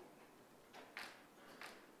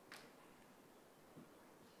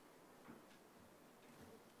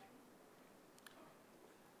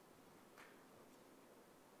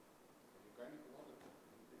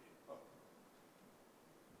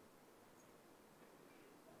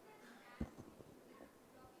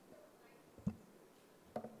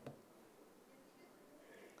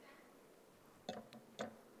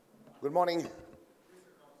 Good morning.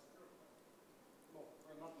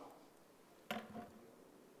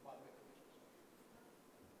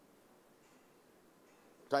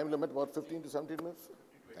 Time limit about 15 to 17 minutes?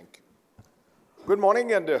 Thank you. Good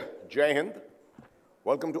morning and Jai Hind.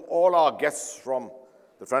 Welcome to all our guests from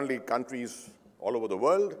the friendly countries all over the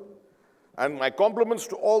world. And my compliments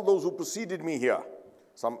to all those who preceded me here.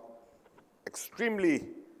 Some extremely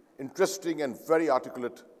interesting and very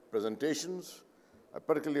articulate presentations. I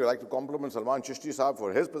particularly like to compliment Salman Chishti Sahab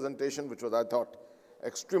for his presentation, which was, I thought,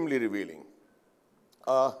 extremely revealing.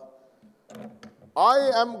 I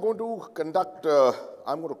am going to conduct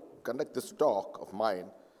this talk of mine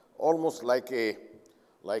almost like a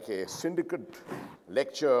syndicate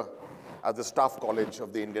lecture at the Staff College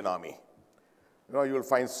of the Indian Army. You know, you will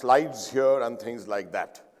find slides here and things like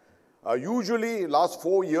that. Usually, last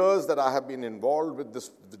 4 years that I have been involved with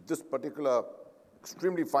this particular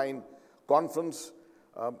extremely fine conference,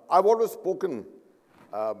 I've always spoken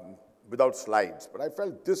without slides, but I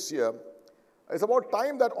felt this year it's about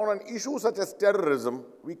time that on an issue such as terrorism,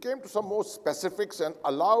 we came to some more specifics and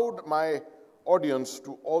allowed my audience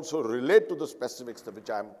to also relate to the specifics which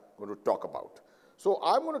I'm going to talk about. So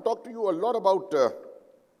I'm going to talk to you a lot about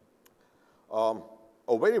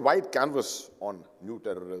a very wide canvas on new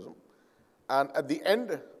terrorism. And at the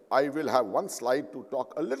end, I will have one slide to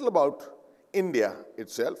talk a little about India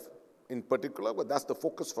itself in particular, but that's the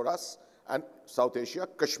focus for us, and South Asia,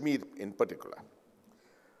 Kashmir in particular.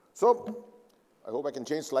 So I hope I can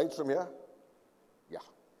change slides from here. Yeah.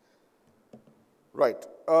 Right.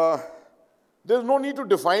 There's no need to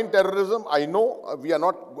define terrorism. I know we are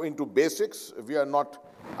not going to basics. We are not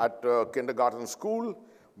at kindergarten school.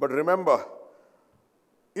 But remember,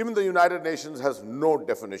 even the United Nations has no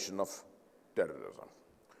definition of terrorism.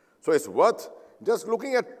 So it's worth just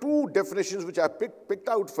looking at two definitions which I picked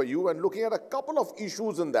out for you and looking at a couple of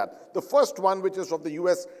issues in that. The first one, which is from the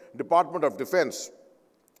US Department of Defense,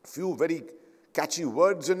 few very catchy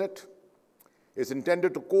words in it. It's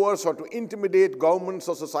intended to coerce or to intimidate governments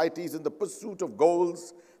or societies in the pursuit of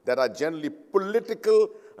goals that are generally political,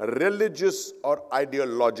 religious, or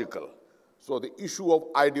ideological. So the issue of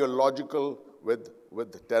ideological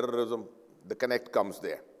with terrorism, the connect comes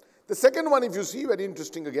there. The second one, if you see, very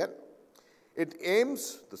interesting again. It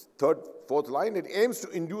aims, the fourth line, it aims to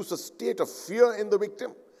induce a state of fear in the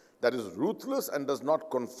victim that is ruthless and does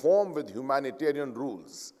not conform with humanitarian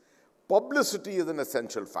rules. Publicity is an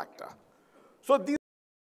essential factor. So these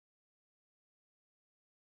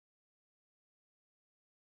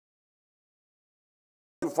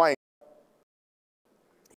you find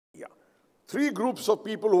three groups of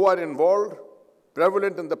people who are involved,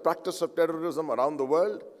 prevalent in the practice of terrorism around the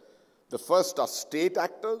world. The first are state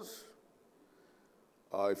actors.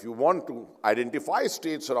 If you want to identify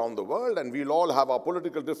states around the world, and we'll all have our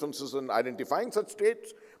political differences in identifying such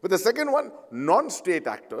states. But the second one, non-state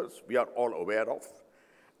actors, we are all aware of.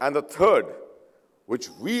 And the third, which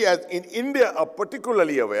we as in India are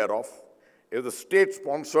particularly aware of, is the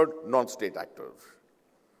state-sponsored non-state actors.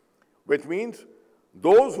 Which means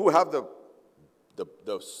those who have the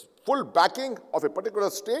full backing of a particular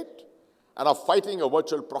state and are fighting a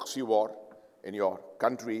virtual proxy war in your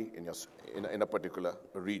country, in a particular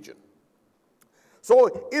region.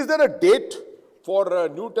 So is there a date for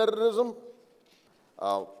new terrorism?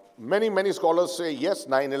 Many scholars say yes,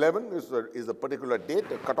 9/11 is a particular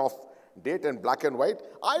date, a cutoff date in black and white.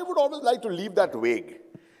 I would always like to leave that vague,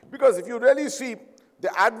 because if you really see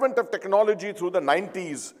the advent of technology through the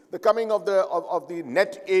 90s, the coming of the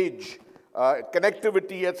net age,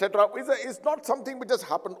 connectivity, etc., is not something which just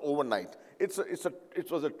happened overnight.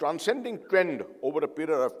 It was a transcending trend over a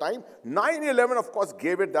period of time. 9/11, of course,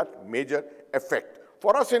 gave it that major effect.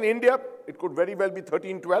 For us in India, it could very well be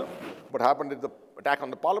 13/12. What happened is the attack on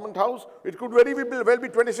the Parliament House. It could very well be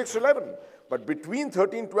 26/11. But between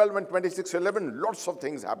 13/12 and 26/11, lots of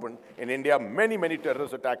things happened in India. Many, many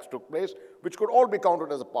terrorist attacks took place, which could all be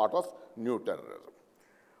counted as a part of new terrorism.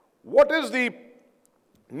 What is the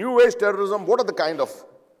new age terrorism? What are the kind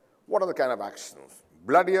of actions?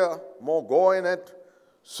 Bloodier, more gore in it,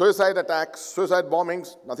 suicide attacks, suicide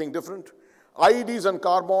bombings, nothing different. IEDs and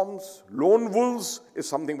car bombs, lone wolves is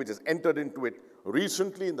something which has entered into it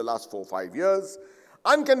recently in the last 4 or 5 years.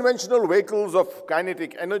 Unconventional vehicles of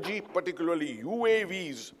kinetic energy, particularly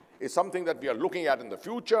UAVs, is something that we are looking at in the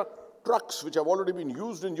future. Trucks, which have already been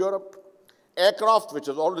used in Europe. Aircraft, which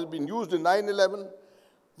has already been used in 9/11.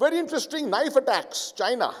 Very interesting knife attacks,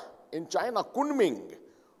 China. In China, Kunming,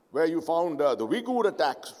 where you found the Uyghur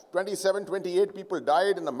attacks. 27, 28 people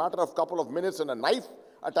died in a matter of a couple of minutes in a knife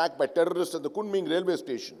attack by terrorists at the Kunming railway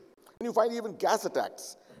station. And you find even gas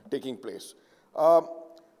attacks taking place.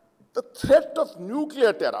 The threat of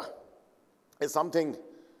nuclear terror is something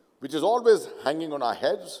which is always hanging on our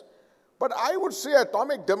heads. But I would say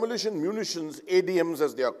atomic demolition munitions, ADMs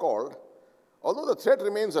as they are called, although the threat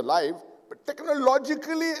remains alive, but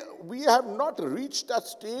technologically we have not reached that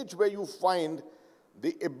stage where you find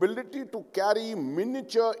the ability to carry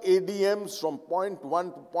miniature ADMs from point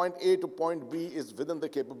 1 to point A to point B is within the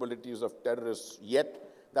capabilities of terrorists yet.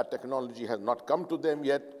 That technology has not come to them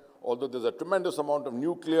yet, although there's a tremendous amount of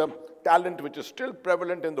nuclear talent which is still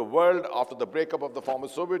prevalent in the world after the breakup of the former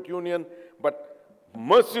Soviet Union, but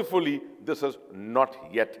mercifully, this has not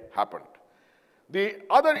yet happened. The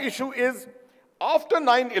other issue is, after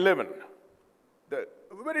 9/11, the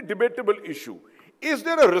very debatable issue, is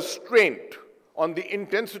there a restraint on the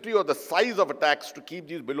intensity or the size of attacks to keep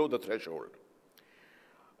these below the threshold?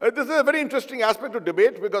 This is a very interesting aspect of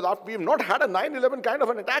debate because we have not had a 9/11 kind of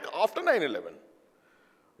an attack after 9/11.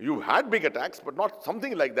 You've had big attacks, but not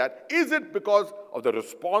something like that. Is it because of the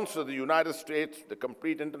response of the United States, the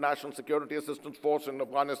complete international security assistance force in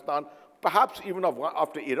Afghanistan, perhaps even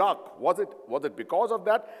after Iraq? Was it because of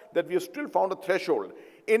that we have still found a threshold?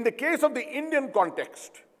 In the case of the Indian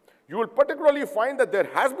context, you will particularly find that there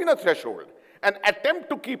has been a threshold, an attempt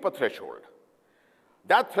to keep a threshold.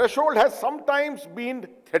 That threshold has sometimes been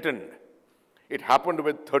threatened. It happened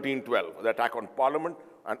with 13/12, the attack on Parliament,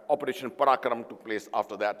 and Operation Parakram took place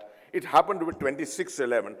after that. It happened with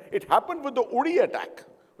 26/11. It happened with the Uri attack,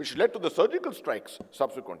 which led to the surgical strikes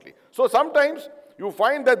subsequently. So sometimes you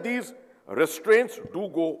find that these restraints do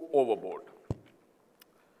go overboard.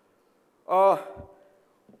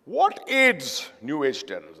 What aids New Age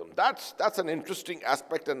terrorism? That's an interesting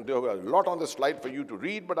aspect, and there are a lot on the slide for you to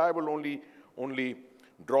read, but I will only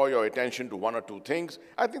draw your attention to one or two things.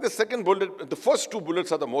 I think the first two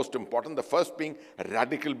bullets are the most important, the first being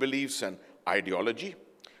radical beliefs and ideology,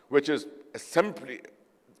 which is simply,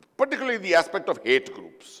 particularly the aspect of hate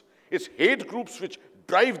groups. It's hate groups which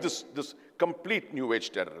drive this complete New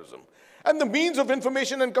Age terrorism. And the means of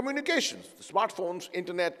information and communications, the smartphones,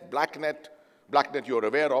 internet, blacknet you're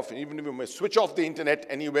aware of, even if you may switch off the internet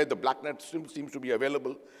anywhere, the blacknet still seems to be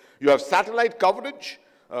available. You have satellite coverage.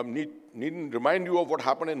 Needn't remind you of what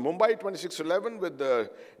happened in Mumbai 26/11 with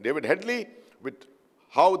David Headley, with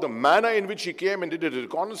how the manner in which he came and did a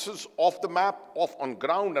reconnaissance off the map, off on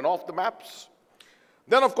ground and off the maps.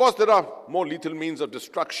 Then, of course, there are more lethal means of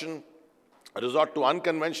destruction, a resort to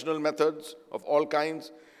unconventional methods of all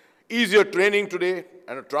kinds, easier training today,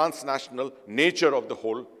 and a transnational nature of the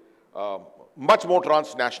whole, much more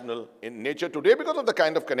transnational in nature today because of the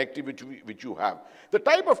kind of connectivity which you have. The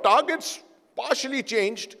type of targets partially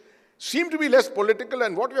changed, seem to be less political,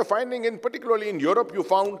 and what we are finding, particularly in Europe, you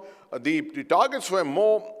found the targets were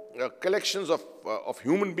more collections of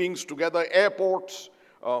human beings together, airports,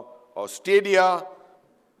 stadia,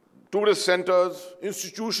 tourist centers,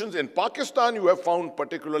 institutions. In Pakistan, you have found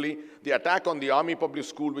particularly the attack on the Army Public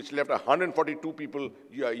School, which left 142 people,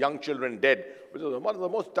 young children, dead, which was one of the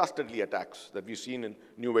most dastardly attacks that we've seen in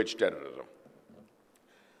New Age terrorism.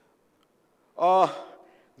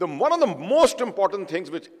 One of the most important things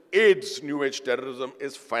which aids New Age terrorism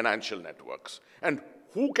is financial networks. And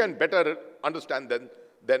who can better understand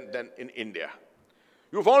than in India?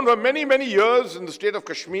 You found for many, many years in the state of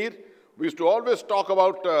Kashmir, we used to always talk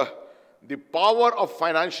about the power of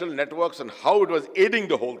financial networks and how it was aiding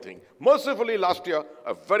the whole thing. Mercifully, last year,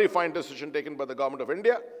 a very fine decision taken by the government of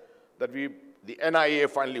India that the NIA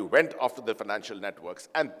finally went after the financial networks.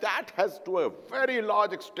 And that has, to a very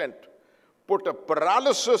large extent, put a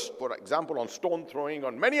paralysis, for example, on stone throwing,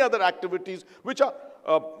 on many other activities which are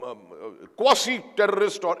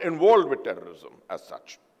quasi-terrorist or involved with terrorism as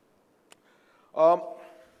such.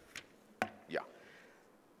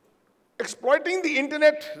 Exploiting the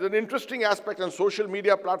internet is an interesting aspect, and social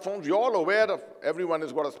media platforms. You're all aware of, everyone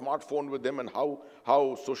has got a smartphone with them, and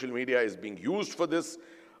how social media is being used for this.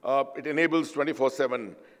 It enables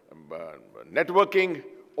 24/7 networking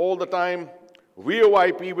all the time.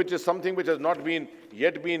 VoIP, which is something which has not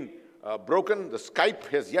yet been broken. The Skype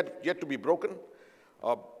has yet to be broken.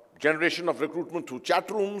 Generation of recruitment through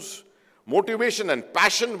chat rooms. Motivation and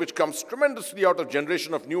passion, which comes tremendously out of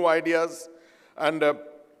generation of new ideas. And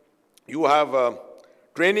you have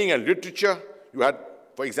training and literature. You had,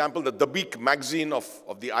 for example, the Dabiq magazine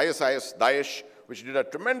of the ISIS, Daesh, which did a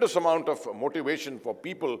tremendous amount of motivation for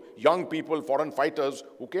people, young people, foreign fighters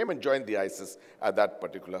who came and joined the ISIS at that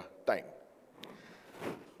particular time.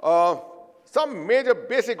 Some major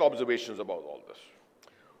basic observations about all this.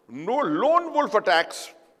 No lone wolf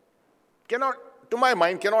attacks cannot, to my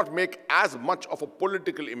mind, cannot make as much of a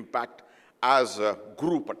political impact as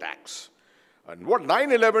group attacks. And what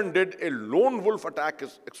 9/11 did, a lone wolf attack,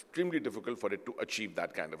 is extremely difficult for it to achieve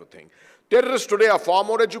that kind of a thing. Terrorists today are far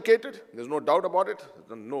more educated. There's no doubt about it.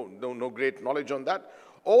 No great knowledge on that.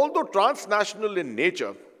 Although transnational in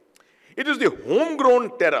nature, it is the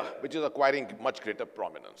homegrown terror which is acquiring much greater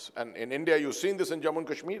prominence. And in India, you've seen this in Jammu and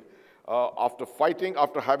Kashmir.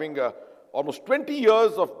 After having almost 20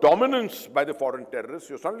 years of dominance by the foreign terrorists,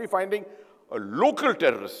 you're suddenly finding local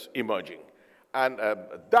terrorists emerging. And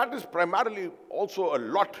that is primarily also a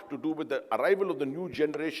lot to do with the arrival of the new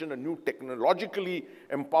generation, a new technologically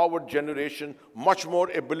empowered generation, much more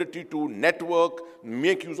ability to network,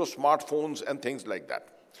 make use of smartphones and things like that.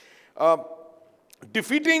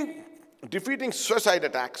 Defeating suicide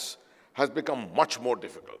attacks has become much more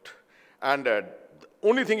difficult. And the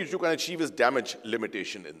only thing that you can achieve is damage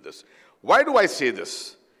limitation in this. Why do I say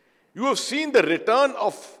this? You have seen the return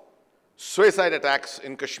of suicide attacks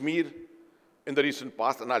in Kashmir in the recent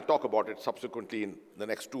past, and I'll talk about it subsequently in the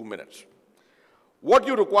next 2 minutes. What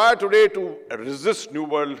you require today to resist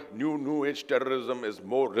new age terrorism is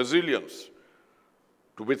more resilience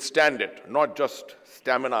to withstand it, not just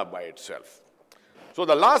stamina by itself. So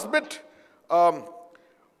the last bit,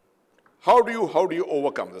 how do you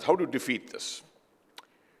overcome this? How do you defeat this?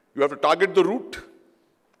 You have to target the root.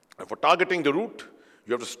 And for targeting the root,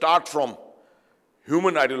 you have to start from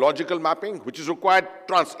human ideological mapping, which is required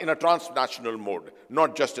in a transnational mode,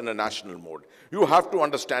 not just in a national mode. You have to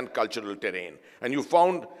understand cultural terrain. And you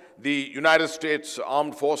found the United States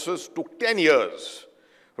Armed Forces took 10 years,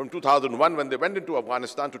 from 2001 when they went into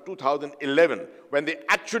Afghanistan to 2011, when they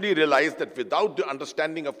actually realized that without the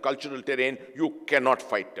understanding of cultural terrain, you cannot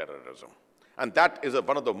fight terrorism. And that is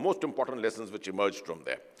one of the most important lessons which emerged from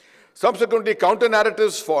there. Subsequently,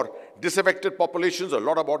 counter-narratives for disaffected populations, a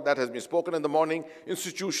lot about that has been spoken in the morning.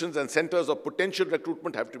 Institutions and centers of potential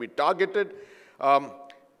recruitment have to be targeted.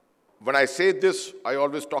 When I say this, I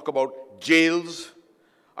always talk about jails.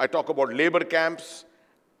 I talk about labor camps.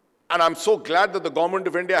 And I'm so glad that the government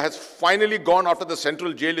of India has finally gone after the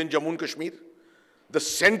central jail in Jammu and Kashmir. The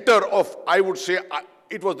center of, I would say,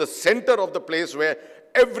 it was the center of the place where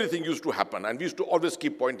everything used to happen, and we used to always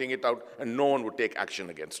keep pointing it out, and no one would take action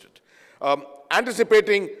against it.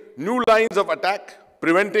 Anticipating new lines of attack,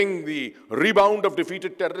 preventing the rebound of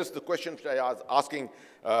defeated terrorists, the question I was asking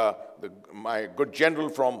my good general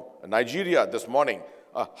from Nigeria this morning,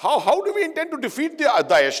 how do we intend to defeat the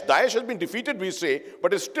Daesh? Daesh has been defeated, we say,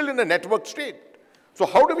 but is still in a networked state. So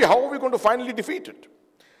how are we going to finally defeat it?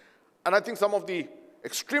 And I think some of the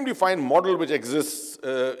extremely fine model which exists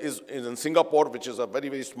is in Singapore, which is a very,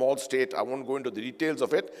 very small state. I won't go into the details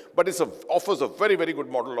of it, but it offers a very, very good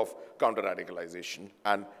model of counter-radicalization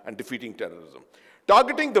and defeating terrorism.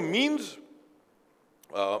 Targeting the means,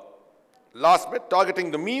 last bit, targeting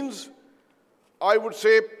the means, I would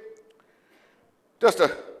say, just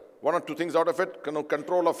one or two things out of it.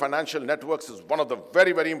 Control of financial networks is one of the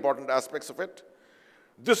very, very important aspects of it.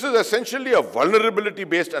 This is essentially a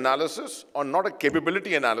vulnerability-based analysis, or not a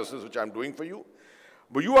capability analysis, which I'm doing for you.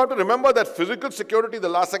 But you have to remember that physical security,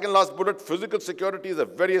 the second last bullet, physical security is a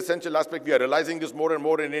very essential aspect. We are realizing this more and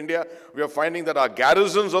more in India. We are finding that our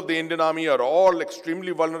garrisons of the Indian Army are all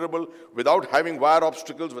extremely vulnerable. Without having wire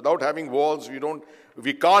obstacles, without having walls,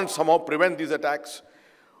 we can't somehow prevent these attacks.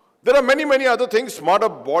 There are many, many other things, smarter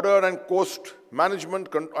border and coast management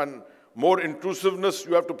and more intrusiveness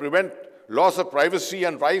you have to prevent. Loss of privacy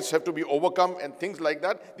and rights have to be overcome and things like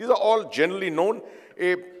that. These are all generally known.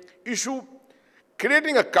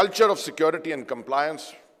 Creating a culture of security and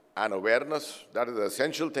compliance, and awareness. That is the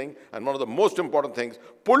essential thing. And one of the most important things,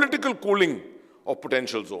 political cooling of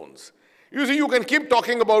potential zones. You see, you can keep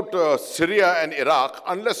talking about Syria and Iraq.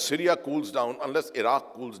 Unless Syria cools down, unless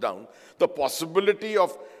Iraq cools down, the possibility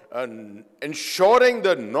of ensuring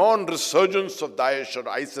the non-resurgence of Daesh or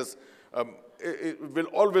ISIS it will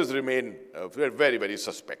always remain very, very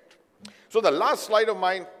suspect. So the last slide of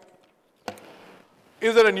mine,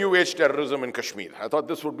 is there a new age terrorism in Kashmir? I thought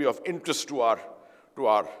this would be of interest to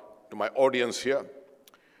my audience here.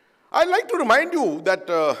 I'd like to remind you that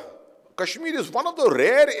Kashmir is one of the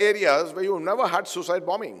rare areas where you've never had suicide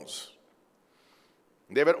bombings.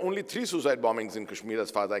 There were only 3 suicide bombings in Kashmir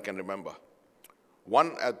as far as I can remember.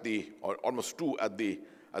 One or almost 2 at the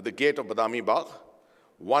gate of Badami Bagh,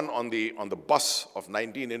 one on the bus of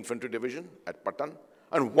 19 Infantry Division at Patan,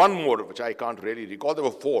 and one more, which I can't really recall. There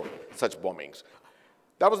were 4 such bombings.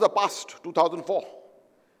 That was the past, 2004.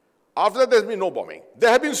 After that, there's been no bombing.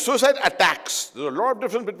 There have been suicide attacks. There's a lot of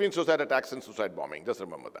difference between suicide attacks and suicide bombing. Just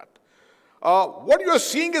remember that. What you are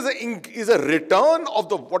seeing is a return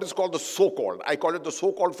of what is called the so-called. I call it the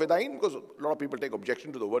so-called Fidain because a lot of people take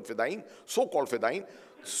objection to the word Fidain. So-called Fidain,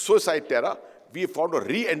 suicide terror. We have found a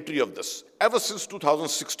re-entry of this. Ever since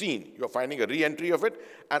 2016, you're finding a re-entry of it.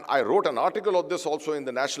 And I wrote an article of this also in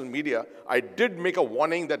the national media. I did make a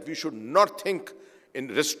warning that we should not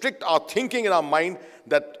restrict our thinking in our mind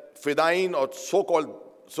that Fidain or so-called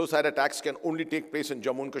suicide attacks can only take place in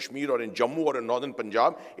Jammu and Kashmir or in Jammu or in northern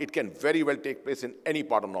Punjab. It can very well take place in any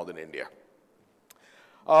part of northern India.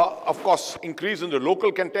 Of course, increase in the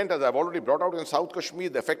local content, as I've already brought out in South Kashmir,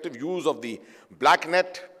 the effective use of the black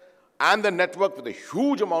net and the network with a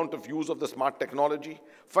huge amount of use of the smart technology.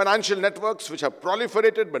 Financial networks which have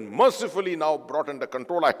proliferated but mercifully now brought under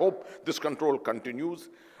control. I hope this control continues.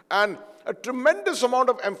 And a tremendous amount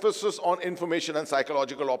of emphasis on information and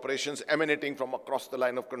psychological operations emanating from across the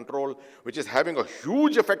line of control, which is having a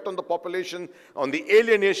huge effect on the population, on the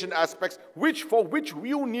alienation aspects, for which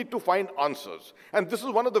you need to find answers. And this is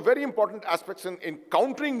one of the very important aspects in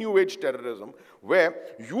countering New Age terrorism, where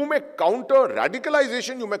you may counter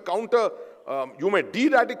radicalization, you may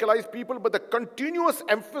de-radicalize people, but the continuous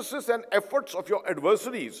emphasis and efforts of your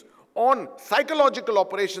adversaries on psychological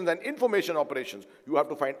operations and information operations, you have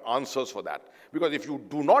to find answers for that. Because if you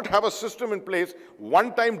do not have a system in place,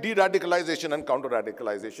 one-time de-radicalization and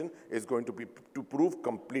counter-radicalization is going to prove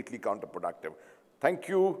completely counterproductive. Thank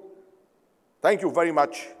you. Thank you very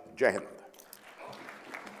much. Jai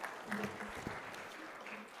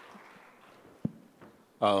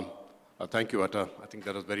Hind. Thank you, Atta. I think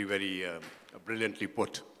that was very, very brilliantly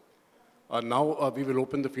put. Now we will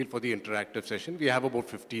open the field for the interactive session. We have about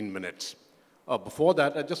 15 minutes. Before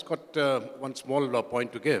that, I just got one small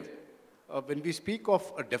point to give. When we speak of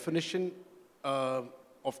a definition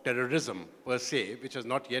of terrorism per se, which has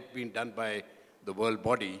not yet been done by the world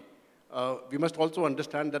body, we must also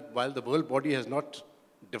understand that while the world body has not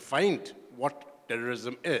defined what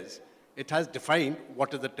terrorism is, it has defined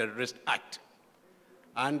what is a terrorist act.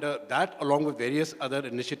 And that, along with various other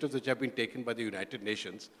initiatives which have been taken by the United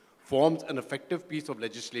Nations, forms an effective piece of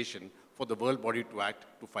legislation for the world body to act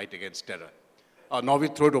to fight against terror. Now we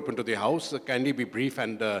throw it open to the House. Kindly be brief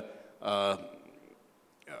and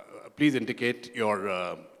please indicate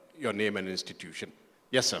your name and institution.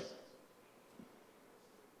 Yes, sir.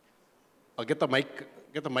 Get the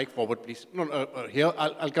mic forward, please. No, here,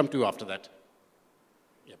 I'll come to you after that.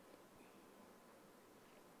 Yep.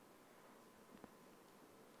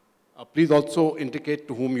 Please also indicate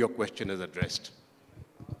to whom your question is addressed.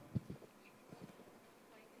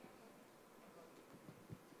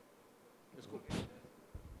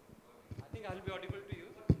 I'll be audible to you.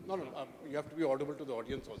 No, you have to be audible to the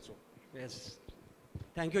audience also. Yes.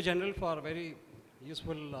 Thank you, General, for a very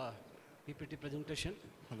useful PPT presentation.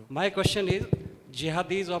 Hello. My question is,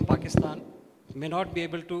 jihadis of Pakistan may not be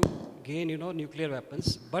able to gain, nuclear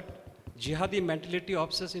weapons, but jihadi mentality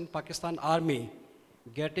officers in Pakistan army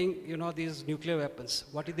getting, these nuclear weapons.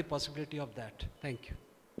 What is the possibility of that? Thank you.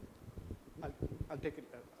 I'll take it.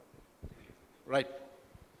 Right.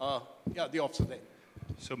 Yeah, the officer there.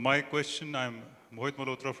 So my question, I'm Mohit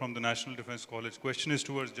Malhotra from the National Defense College. Question is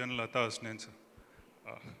towards General Atta Hasnain, sir.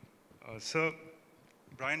 Sir,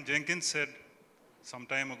 Brian Jenkins said some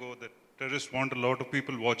time ago that terrorists want a lot of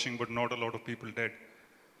people watching, but not a lot of people dead.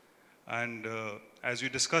 And as you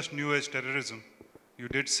discussed New Age terrorism, you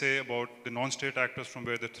did say about the non-state actors from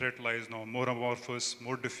where the threat lies now, more amorphous,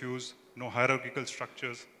 more diffuse, no hierarchical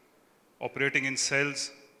structures, operating in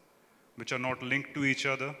cells which are not linked to each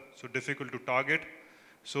other, so difficult to target.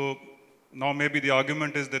 So now maybe the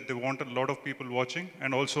argument is that they want a lot of people watching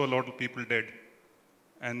and also a lot of people dead.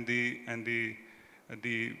 And the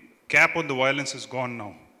the cap on the violence is gone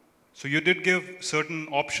now. So you did give certain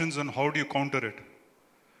options on how do you counter it.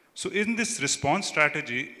 So in this response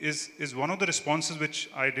strategy, is one of the responses which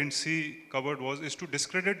I didn't see covered is to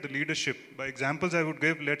discredit the leadership. By examples I would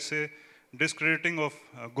give, let's say, discrediting of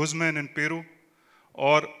Guzman in Peru,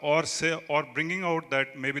 or bringing out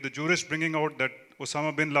that, maybe the jurist bringing out that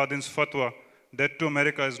Osama bin Laden's fatwa, death to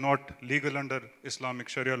America is not legal under Islamic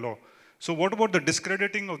Sharia law. So what about the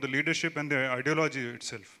discrediting of the leadership and the ideology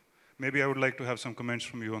itself? Maybe I would like to have some comments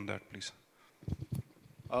from you on that, please.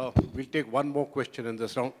 We'll take one more question in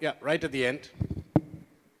this round. Yeah, right at the end.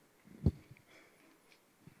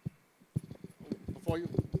 Before you.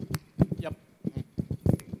 Yep.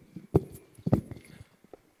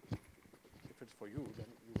 If it's for you, then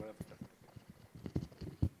you will have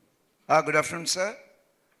to. Good afternoon, sir.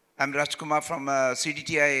 I'm Rajkumar from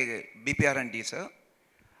CDTI BPR&D, sir.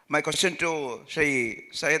 My question to Shri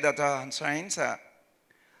Syed Atta Hussain, sir.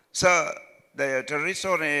 Sir, the terrorists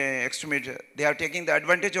or extremists, they are taking the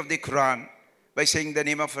advantage of the Quran by saying the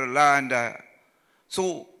name of Allah. And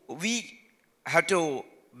so we have to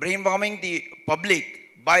brainwashing the public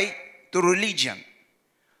through religion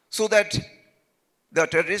so that the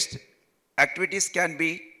terrorist activities can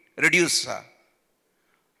be reduced, sir.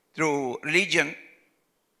 Through religion,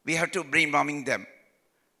 we have to brainwashing them.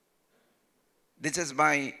 This is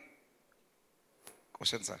my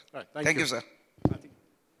question, sir. Right, thank you, sir.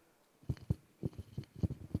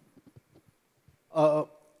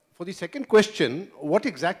 For the second question, what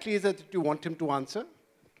exactly is it that you want him to answer?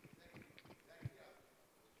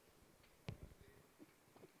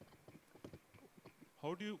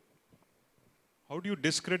 How do you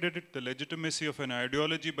discredit the legitimacy of an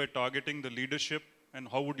ideology by targeting the leadership, and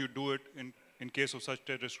how would you do it in case of such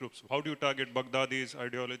terrorist groups? How do you target Baghdadi's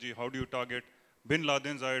ideology? How do you target bin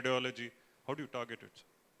Laden's ideology? How do you target it?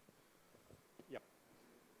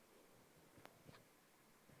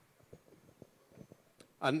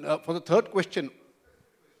 And for the third question,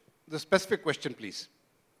 the specific question, please.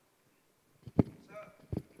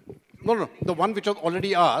 No, the one which was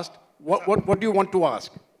already asked. What do you want to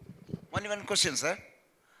ask? One question, sir.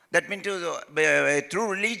 That means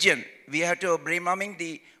through religion, we have to brainwashing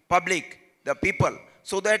the public, the people,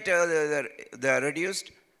 so that the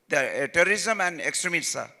reduced the terrorism and extremism,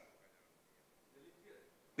 sir.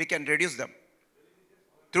 We can reduce them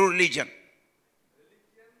through religion.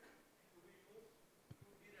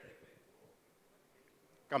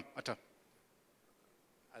 Come, Atta.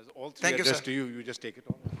 As all three address to you, you just take it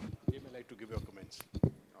on. You may like to give your comments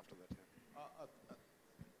after that.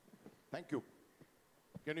 Thank you.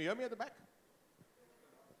 Can you hear me at the back?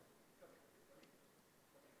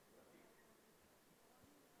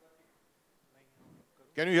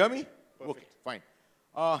 Can you hear me? Perfect. Okay, fine.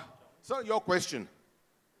 Sir, your question.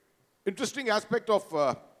 Interesting aspect of,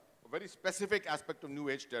 a very specific aspect of New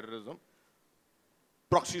Age terrorism.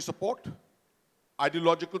 Proxy support.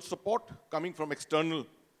 Ideological support coming from an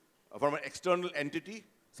external entity,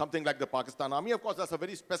 something like the Pakistan Army. Of course, that's a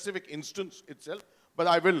very specific instance itself, but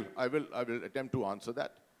I will attempt to answer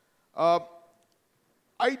that.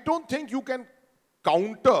 I don't think you can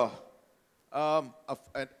counter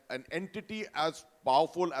an entity as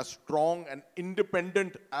powerful, as strong, and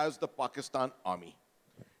independent as the Pakistan Army.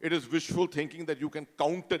 It is wishful thinking that you can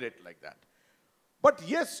counter it like that. But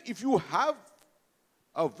yes, if you have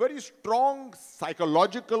a very strong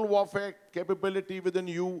psychological warfare capability within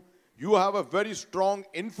you, you have a very strong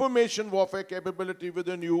information warfare capability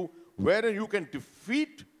within you, wherein you can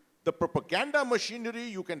defeat the propaganda machinery,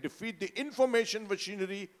 you can defeat the information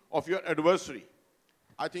machinery of your adversary.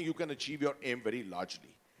 I think you can achieve your aim very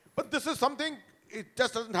largely. But this is something, it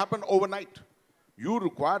just doesn't happen overnight. You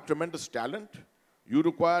require tremendous talent. You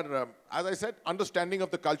require, as I said, understanding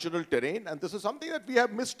of the cultural terrain, and this is something that we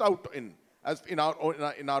have missed out in, as in our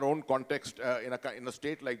own context, in a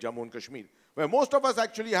state like Jammu and Kashmir, where most of us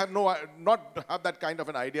actually have not have that kind of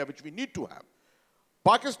an idea which we need to have.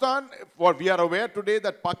 Pakistan, we are aware today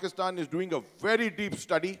that Pakistan is doing a very deep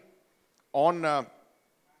study on,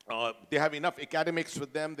 they have enough academics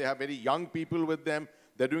with them, they have very young people with them,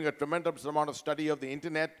 they're doing a tremendous amount of study of the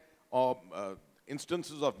internet,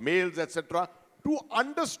 instances of mails, etc., to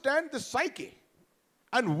understand the psyche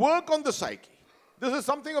and work on the psyche. This is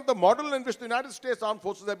something of the model in which the United States Armed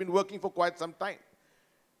Forces have been working for quite some time.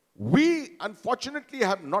 We, unfortunately,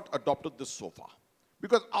 have not adopted this so far,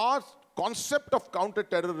 because our concept of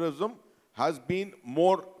counter-terrorism has been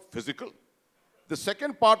more physical. The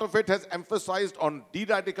second part of it has emphasized on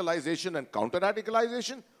de-radicalization and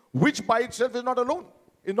counter-radicalization, which by itself is not alone,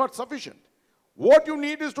 is not sufficient. What you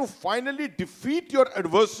need is to finally defeat your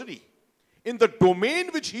adversary in the domain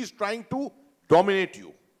which he's trying to dominate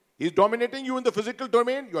you. He's dominating you in the physical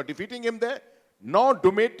domain, you are defeating him there. Now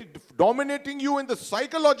dominating you in the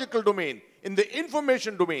psychological domain, in the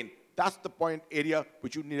information domain. That's the point area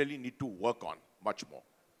which you really need to work on much more.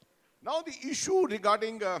 Now the issue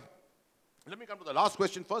regarding, let me come to the last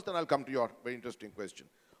question first, and I'll come to your very interesting question.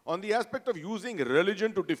 On the aspect of using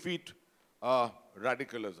religion to defeat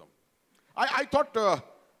radicalism. I thought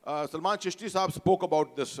Salman Chishti Sahab spoke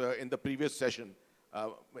about this in the previous session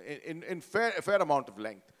in fair amount of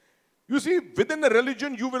length. You see, within a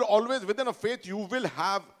religion, you will always, within a faith, you will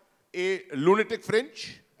have a lunatic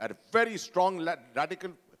fringe, a very strong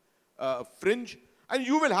radical fringe, and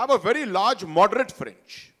you will have a very large moderate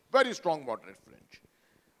fringe, very strong moderate fringe.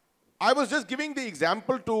 I was just giving the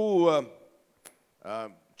example to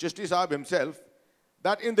Chishti Sahab himself,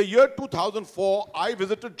 that in the year 2004, I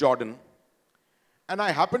visited Jordan, and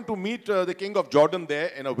I happened to meet the king of Jordan there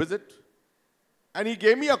in a visit, and he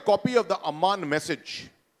gave me a copy of the Amman message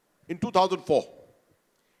in 2004.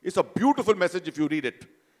 It's a beautiful message if you read it.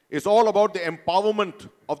 It's all about the empowerment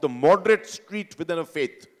of the moderate street within a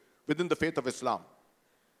faith, within the faith of Islam.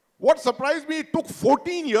 What surprised me, it took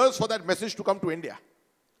 14 years for that message to come to India.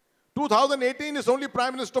 2018 is only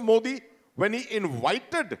Prime Minister Modi when he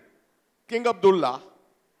invited King Abdullah,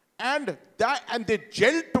 and they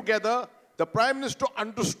gelled together. The Prime Minister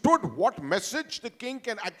understood what message the king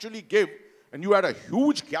can actually give. And you had a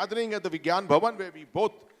huge gathering at the Vigyan Bhavan where we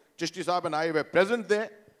both, Chishti Sahab and I, were present there.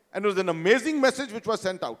 And it was an amazing message which was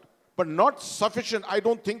sent out. But not sufficient. I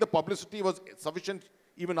don't think the publicity was sufficient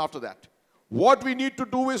even after that. What we need to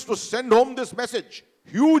do is to send home this message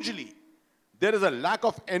hugely. There is a lack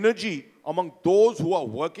of energy among those who are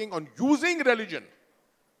working on using religion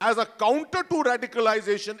as a counter to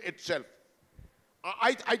radicalization itself.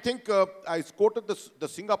 I think I quoted the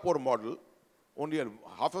Singapore model, only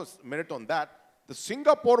half a minute on that. The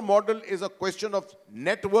Singapore model is a question of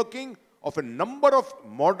networking of a number of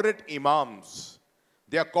moderate imams.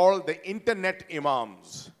 They are called the internet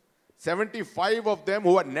imams. 75 of them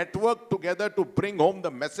who are networked together to bring home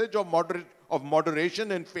the message of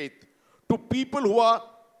moderation and faith to people who are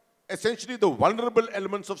essentially the vulnerable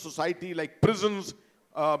elements of society, like prisons,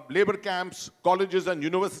 labor camps, colleges and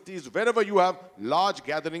universities, wherever you have large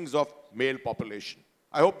gatherings of male population.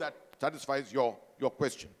 I hope that satisfies your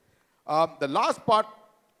question. The last part,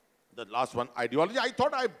 the last one, ideology. I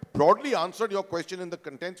thought I broadly answered your question in the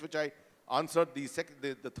contents which I answered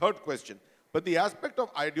the third question. But the aspect of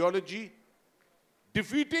ideology,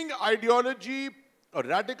 defeating ideology, a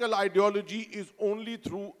radical ideology, is only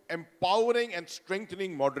through empowering and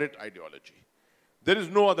strengthening moderate ideology. There is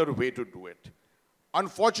no other way to do it.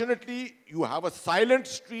 Unfortunately, you have a silent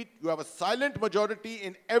street, you have a silent majority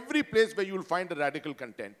in every place where you will find a radical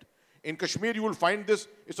content. In Kashmir, you will find this.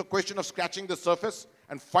 It's a question of scratching the surface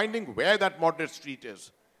and finding where that moderate street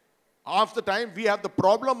is. After time, we have the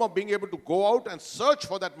problem of being able to go out and search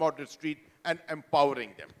for that moderate street and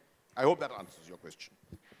empowering them. I hope that answers your question.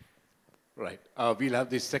 Right. We'll have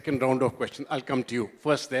the second round of questions. I'll come to you.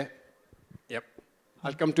 First there. Yep.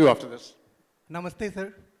 I'll come to you after this. Namaste,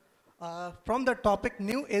 sir. From the topic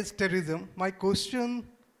New Age Terrorism, my question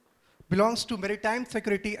belongs to maritime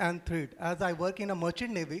security and trade. As I work in a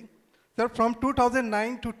merchant navy, sir, from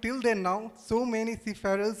 2009 to till then now, so many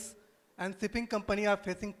seafarers and shipping companies are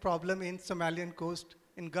facing problem in Somalian coast,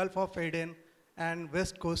 in Gulf of Aden, and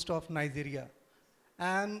west coast of Nigeria.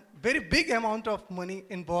 And very big amount of money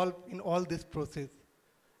involved in all this process.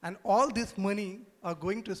 And all this money are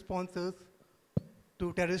going to sponsors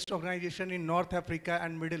to terrorist organization in North Africa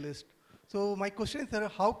and Middle East. So my question is, sir,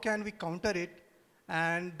 how can we counter it?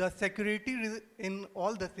 And the security in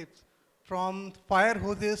all the ships, from fire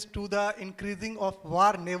hoses to the increasing of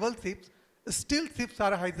war naval ships, still ships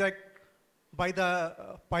are hijacked by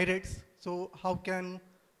the pirates. So how can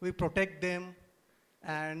we protect them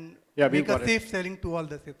and make a safe sailing to all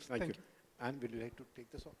the ships? Thank you. And would you like to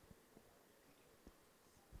take this on?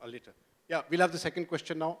 Or later. Yeah, we'll have the second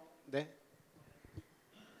question now. There.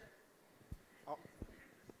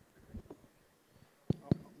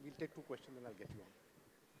 We'll take two questions and I'll get you on.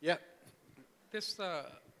 Yeah. This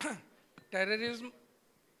terrorism,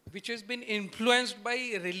 which has been influenced by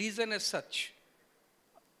religion as such,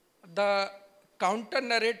 the counter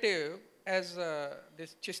narrative, as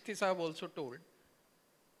this Chishti Sahab also told,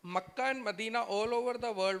 Makkah and Medina all over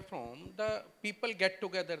the world from, the people get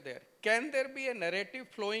together there. Can there be a narrative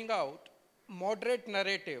flowing out, moderate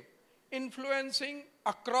narrative, influencing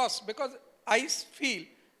across? Because I feel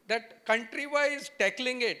that country-wise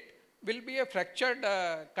tackling it will be a fractured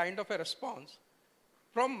kind of a response.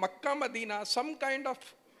 From Makkah, Medina, some kind of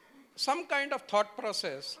thought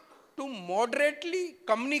process to moderately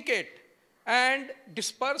communicate and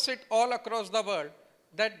disperse it all across the world,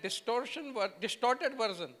 that distorted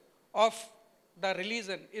version of the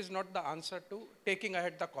religion is not the answer to taking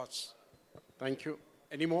ahead the cause. Thank you.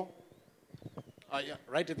 Any more? Yeah,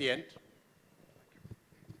 right at the end.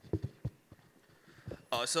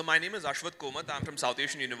 So my name is Ashwath Komat. I'm from South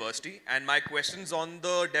Asian University, and my question's on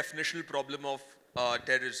the definitional problem of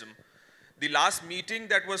terrorism. The last meeting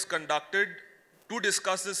that was conducted to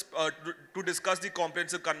discuss this, to discuss the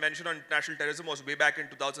Comprehensive Convention on International Terrorism was way back in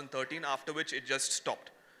 2013, after which it just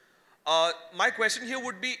stopped. My question here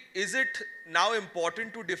would be, is it now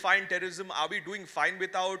important to define terrorism? Are we doing fine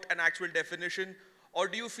without an actual definition? Or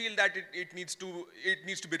do you feel that it needs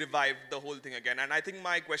to be revived, the whole thing again? And I think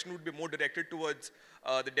my question would be more directed towards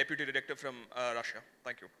the Deputy Director from Russia.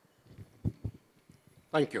 Thank you.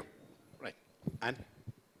 Thank you. Right. Anne?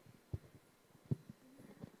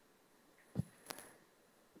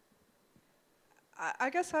 I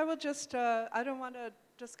guess I will just, I don't want to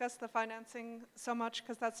discuss the financing so much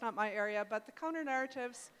because that's not my area, but the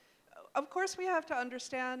counter-narratives, of course we have to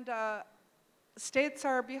understand states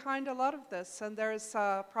are behind a lot of this, and there's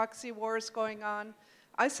proxy wars going on.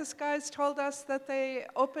 ISIS guys told us that they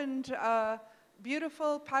opened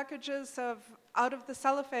beautiful packages out of the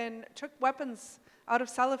cellophane, took weapons out of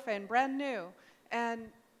cellophane, brand new,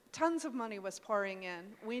 and tons of money was pouring in.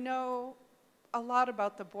 We know a lot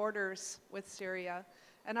about the borders with Syria,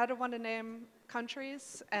 and I don't want to name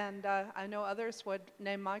countries, and I know others would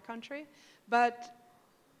name my country, but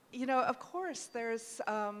you know, of course there's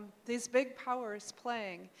these big powers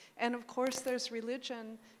playing, and of course there's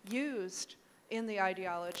religion used in the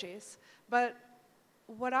ideologies. But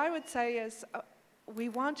what I would say is we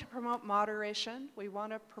want to promote moderation, we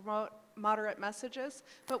want to promote moderate messages,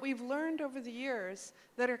 but we've learned over the years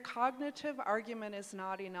that a cognitive argument is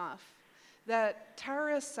not enough. That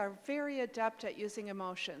terrorists are very adept at using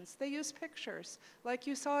emotions. They use pictures, like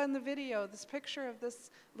you saw in the video, this picture of this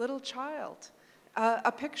little child.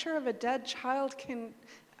 A picture of a dead child can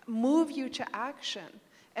move you to action.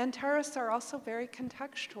 And terrorists are also very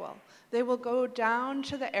contextual. They will go down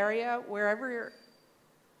to the area wherever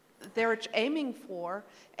they're aiming for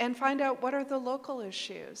and find out what are the local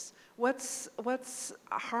issues. What's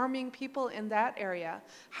harming people in that area?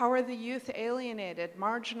 How are the youth alienated,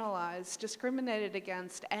 marginalized, discriminated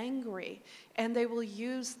against, angry? And they will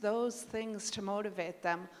use those things to motivate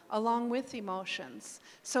them along with emotions.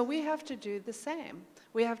 So we have to do the same.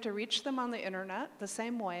 We have to reach them on the internet the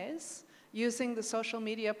same ways, using the social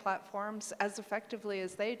media platforms as effectively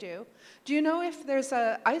as they do. Do you know if there's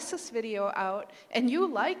an ISIS video out and you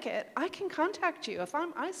like it, I can contact you. If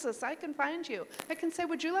I'm ISIS, I can find you. I can say,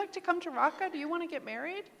 would you like to come to Raqqa? Do you want to get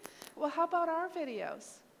married? Well, how about our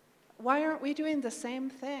videos? Why aren't we doing the same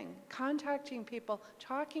thing? Contacting people,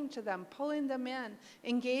 talking to them, pulling them in,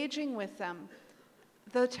 engaging with them.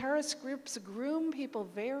 The terrorist groups groom people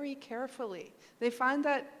very carefully. They find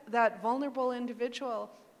that vulnerable individual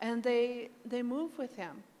and they move with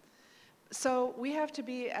him. So we have to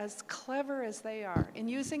be as clever as they are in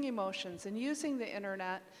using emotions, in using the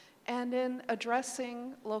internet, and in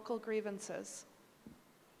addressing local grievances.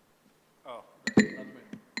 Oh,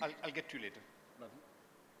 I'll get to you later.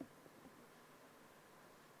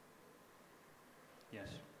 Yes,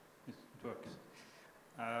 it works.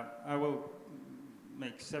 I will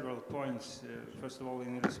make several points. First of all,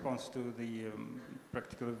 in response to the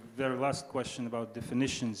practically very last question about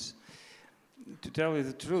definitions. To tell you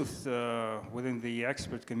the truth, within the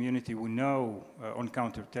expert community, we know on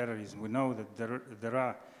counterterrorism, we know that there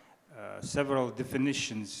are several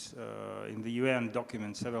definitions in the UN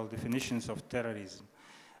document, several definitions of terrorism.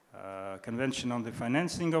 Convention on the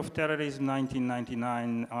Financing of Terrorism,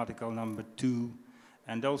 1999, article number 2,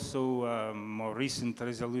 and also more recent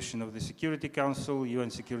resolution of the Security Council, UN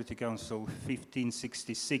Security Council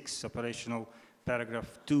 1566, operational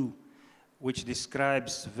paragraph 2, which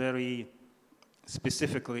describes very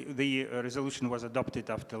specifically, the resolution was adopted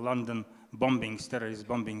after London bombings, terrorist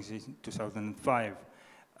bombings in 2005.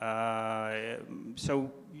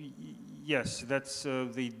 So yes, that's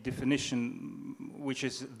the definition which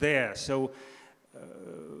is there. So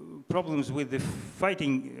problems with the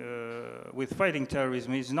fighting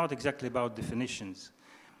terrorism is not exactly about definitions.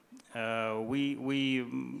 We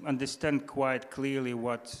understand quite clearly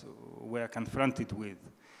what we're confronted with.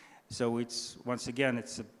 So it's, once again,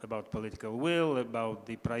 it's about political will, about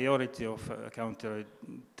the priority of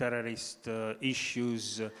counter-terrorist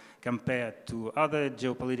issues compared to other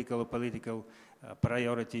geopolitical or political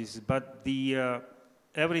priorities. But the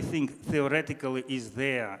everything theoretically is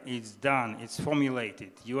there, it's done, it's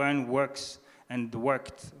formulated. UN works and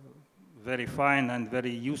worked very fine and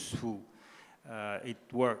very useful.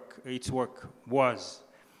 its work was.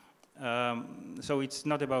 So it's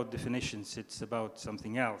not about definitions, it's about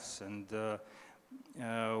something else. And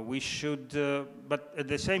we should, but at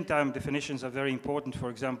the same time, definitions are very important. For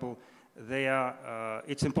example,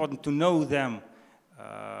 it's important to know them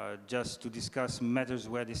just to discuss matters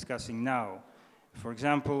we're discussing now. For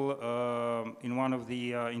example, in one of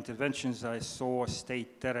the interventions, I saw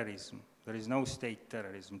state terrorism. There is no state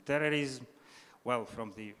terrorism. Terrorism, well,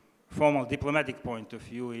 from the formal diplomatic point of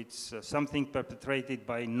view, it's something perpetrated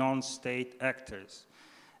by non-state actors.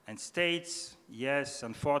 And states, yes,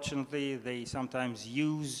 unfortunately, they sometimes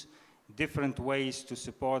use different ways to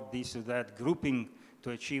support this or that grouping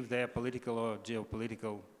to achieve their political or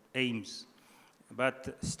geopolitical aims.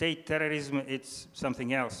 But state terrorism, it's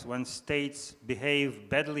something else. When states behave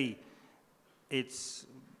badly,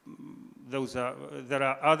 there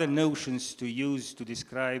are other notions to use to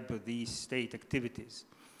describe these state activities.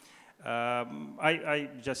 I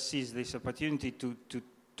just seize this opportunity to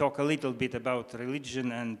talk a little bit about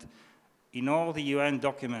religion, and in all the UN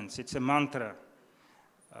documents, it's a mantra.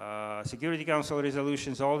 Security Council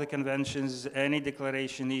resolutions, all the conventions, any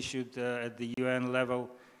declaration issued at the UN level,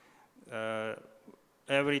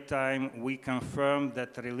 every time we confirm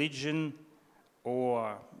that religion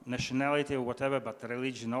or nationality or whatever, but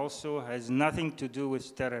religion also has nothing to do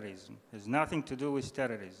with terrorism, has nothing to do with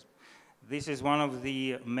terrorism. This is one of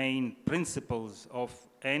the main principles of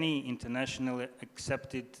any internationally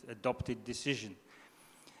accepted, adopted decision.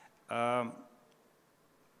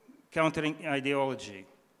 Countering ideology.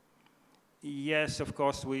 Yes, of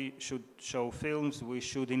course, we should show films, we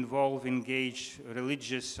should engage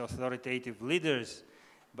religious authoritative leaders,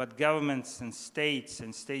 but governments and state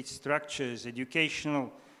structures,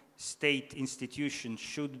 educational state institutions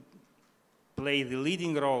should play the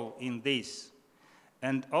leading role in this.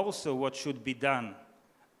 And also what should be done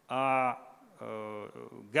are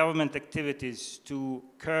government activities to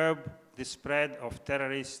curb the spread of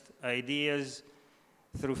terrorist ideas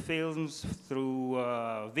through films, through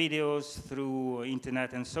videos, through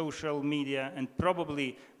internet and social media, and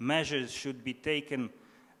probably measures should be taken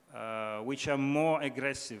which are more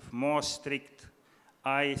aggressive, more strict.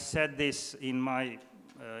 I said this in my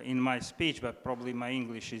speech, but probably my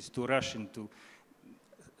English is too Russian to,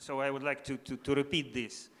 so I would like to repeat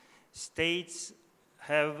this. States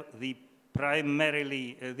have the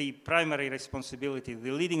primary responsibility,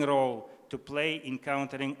 the leading role to play in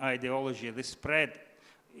countering ideology, the spread,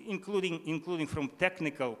 including from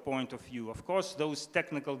technical point of view. Of course, those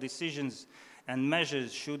technical decisions and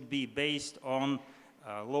measures should be based on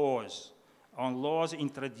laws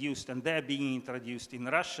introduced, and they're being introduced in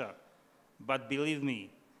Russia. But believe me,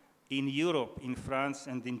 in Europe, in France,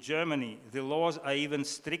 and in Germany, the laws are even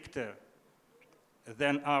stricter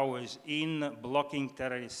than ours in blocking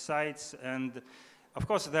terrorist sites. And of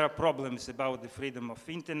course, there are problems about the freedom of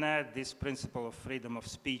internet, this principle of freedom of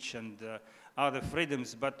speech and other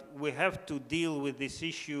freedoms, but we have to deal with this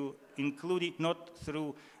issue, including not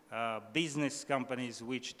through business companies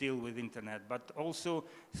which deal with internet, but also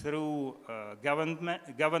through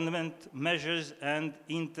government measures and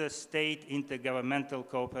interstate, intergovernmental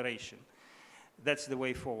cooperation. That's the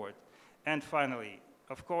way forward. And finally,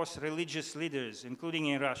 of course, religious leaders, including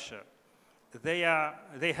in Russia, they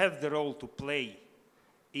have the role to play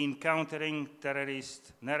in countering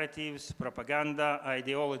terrorist narratives, propaganda,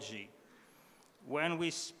 ideology. When we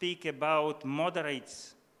speak about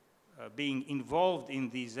moderates being involved in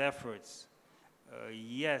these efforts,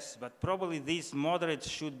 yes, but probably these moderates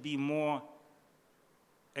should be more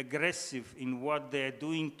aggressive in what they're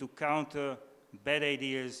doing to counter bad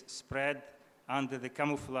ideas spread under the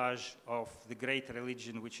camouflage of the great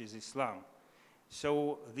religion, which is Islam.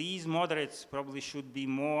 So these moderates probably should be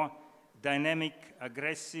more dynamic,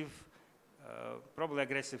 aggressive, probably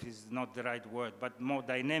aggressive is not the right word, but more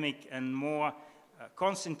dynamic and more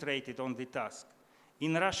concentrated on the task.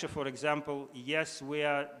 In Russia, for example, yes, we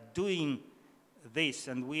are doing this,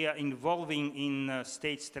 and we are involving in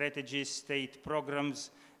state strategies, state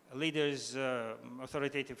programs, leaders,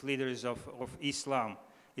 authoritative leaders of Islam.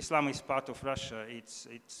 Islam is part of Russia.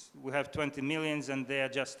 We have 20 million, and they are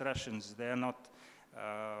just Russians. They are not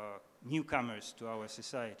newcomers to our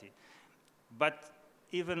society. But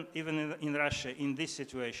even in Russia, in this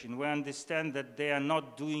situation, we understand that they are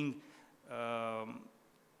not doing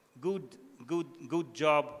good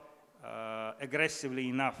job aggressively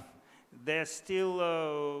enough. They're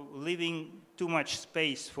still leaving too much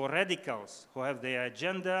space for radicals who have their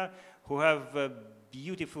agenda, who have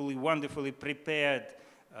beautifully, wonderfully prepared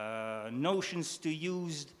notions to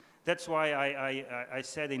use. That's why I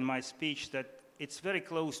said in my speech that it's very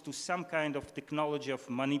close to some kind of technology of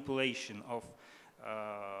manipulation of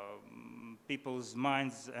people's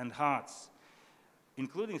minds and hearts,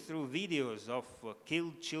 including through videos of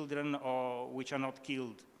killed children or which are not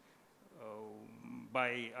killed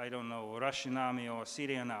by, I don't know, Russian army or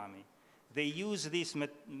Syrian army. They use these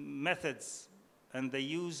methods, and they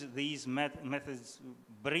use these methods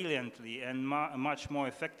brilliantly and much more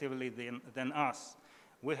effectively than us.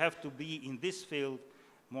 We have to be in this field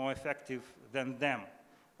more effective than them.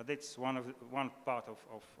 But that's one part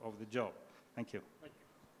of the job. Thank you.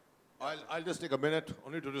 I'll just take a minute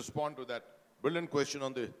only to respond to that brilliant question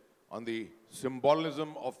on the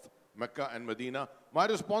symbolism of Mecca and Medina. My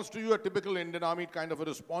response to you, a typical Indian Army kind of a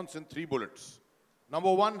response in 3 bullets.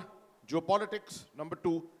 Number 1, geopolitics. Number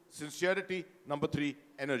 2, sincerity. Number 3,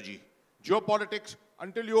 energy. Geopolitics,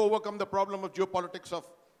 until you overcome the problem of geopolitics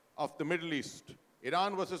of the Middle East,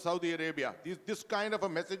 Iran versus Saudi Arabia, this kind of a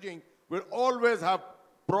messaging will always have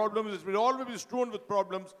problems. It will always be strewn with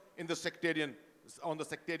problems on the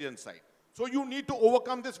sectarian side. So you need to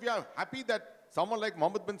overcome this. We are happy that someone like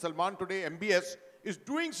Mohammed bin Salman today, MBS, is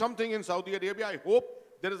doing something in Saudi Arabia. I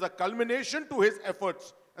hope there is a culmination to his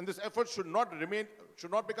efforts, and this effort should not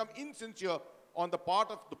become insincere on the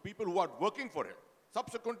part of the people who are working for him.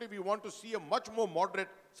 Subsequently, we want to see a much more moderate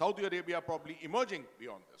Saudi Arabia probably emerging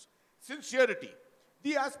beyond this. Sincerity.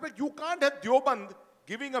 The aspect, you can't have Deoband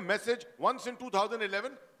giving a message once in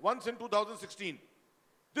 2011, once in 2016.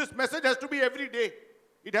 This message has to be every day.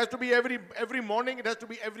 It has to be every morning. It has to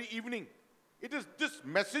be every evening. It is this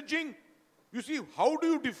messaging. You see, how do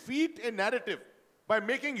you defeat a narrative? By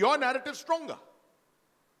making your narrative stronger.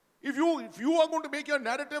 If you are going to make your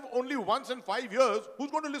narrative only once in 5 years, who's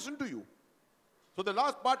going to listen to you? So the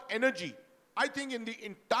last part, energy. I think in the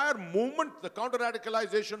entire movement, the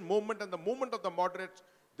counter-radicalization movement and the movement of the moderates,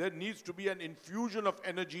 there needs to be an infusion of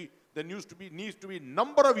energy. There needs to be a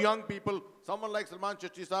number of young people, someone like Salman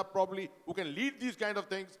Chashti Saab probably, who can lead these kind of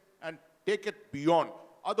things and take it beyond.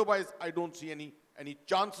 Otherwise, I don't see any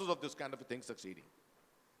chances of this kind of a thing succeeding.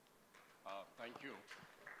 Thank you.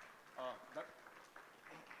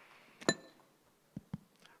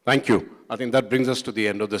 Thank you. I think that brings us to the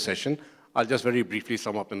end of the session. I'll just very briefly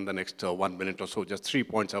sum up in the next 1 minute or so, just 3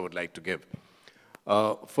 points I would like to give.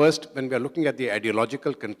 First, when we are looking at the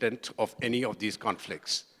ideological content of any of these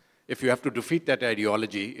conflicts, if you have to defeat that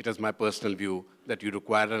ideology, it is my personal view that you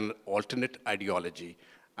require an alternate ideology.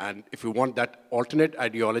 And if you want that alternate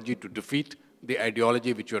ideology to defeat the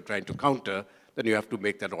ideology which you are trying to counter, then you have to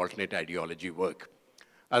make that alternate ideology work.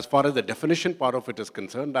 As far as the definition part of it is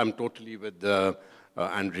concerned, I'm totally with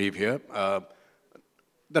Andrew here.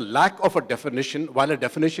 The lack of a definition, while a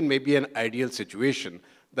definition may be an ideal situation,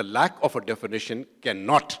 the lack of a definition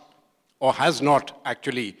cannot or has not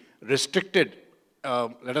actually restricted,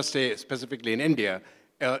 let us say specifically in India,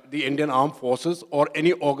 the Indian armed forces or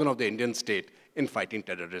any organ of the Indian state in fighting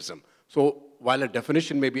terrorism. So while a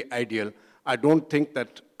definition may be ideal, I don't think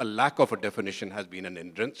that a lack of a definition has been an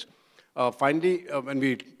hindrance. Finally, when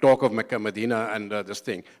we talk of Mecca, Medina, and this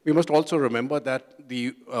thing, we must also remember that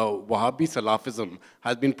the Wahhabi Salafism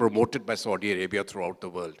has been promoted by Saudi Arabia throughout the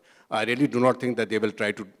world. I really do not think that they will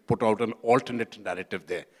try to put out an alternate narrative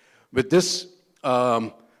there. With this,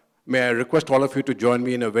 may I request all of you to join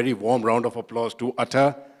me in a very warm round of applause to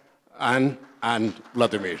Atta, Anne, and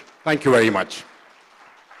Vladimir. Thank you very much.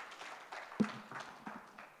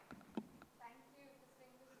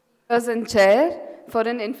 Speakers and Chair for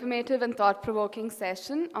an informative and thought-provoking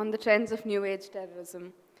session on the trends of New Age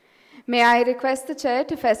terrorism. May I request the Chair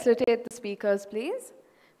to facilitate the speakers, please?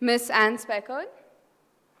 Ms. Anne Speckard.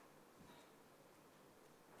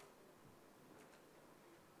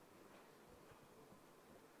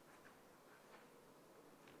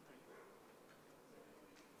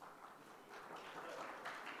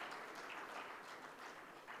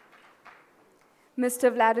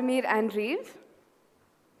 Mr. Vladimir Andreev.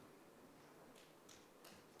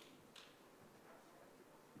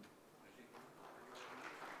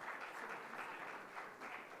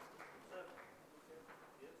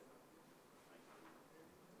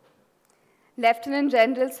 Lieutenant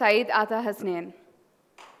General Saeed Ata Hasnain.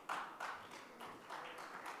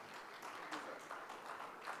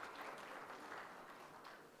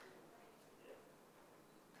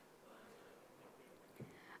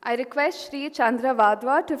 I request Shri Chandra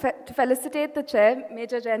Vadwa to felicitate the Chair,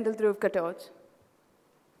 Major General Dhruv Katoj.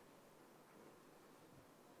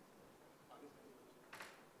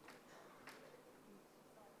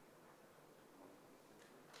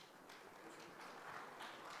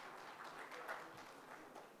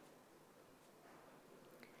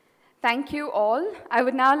 Thank you all. I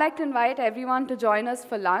would now like to invite everyone to join us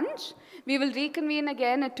for lunch. We will reconvene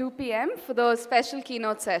again at 2 p.m. for the special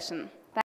keynote session.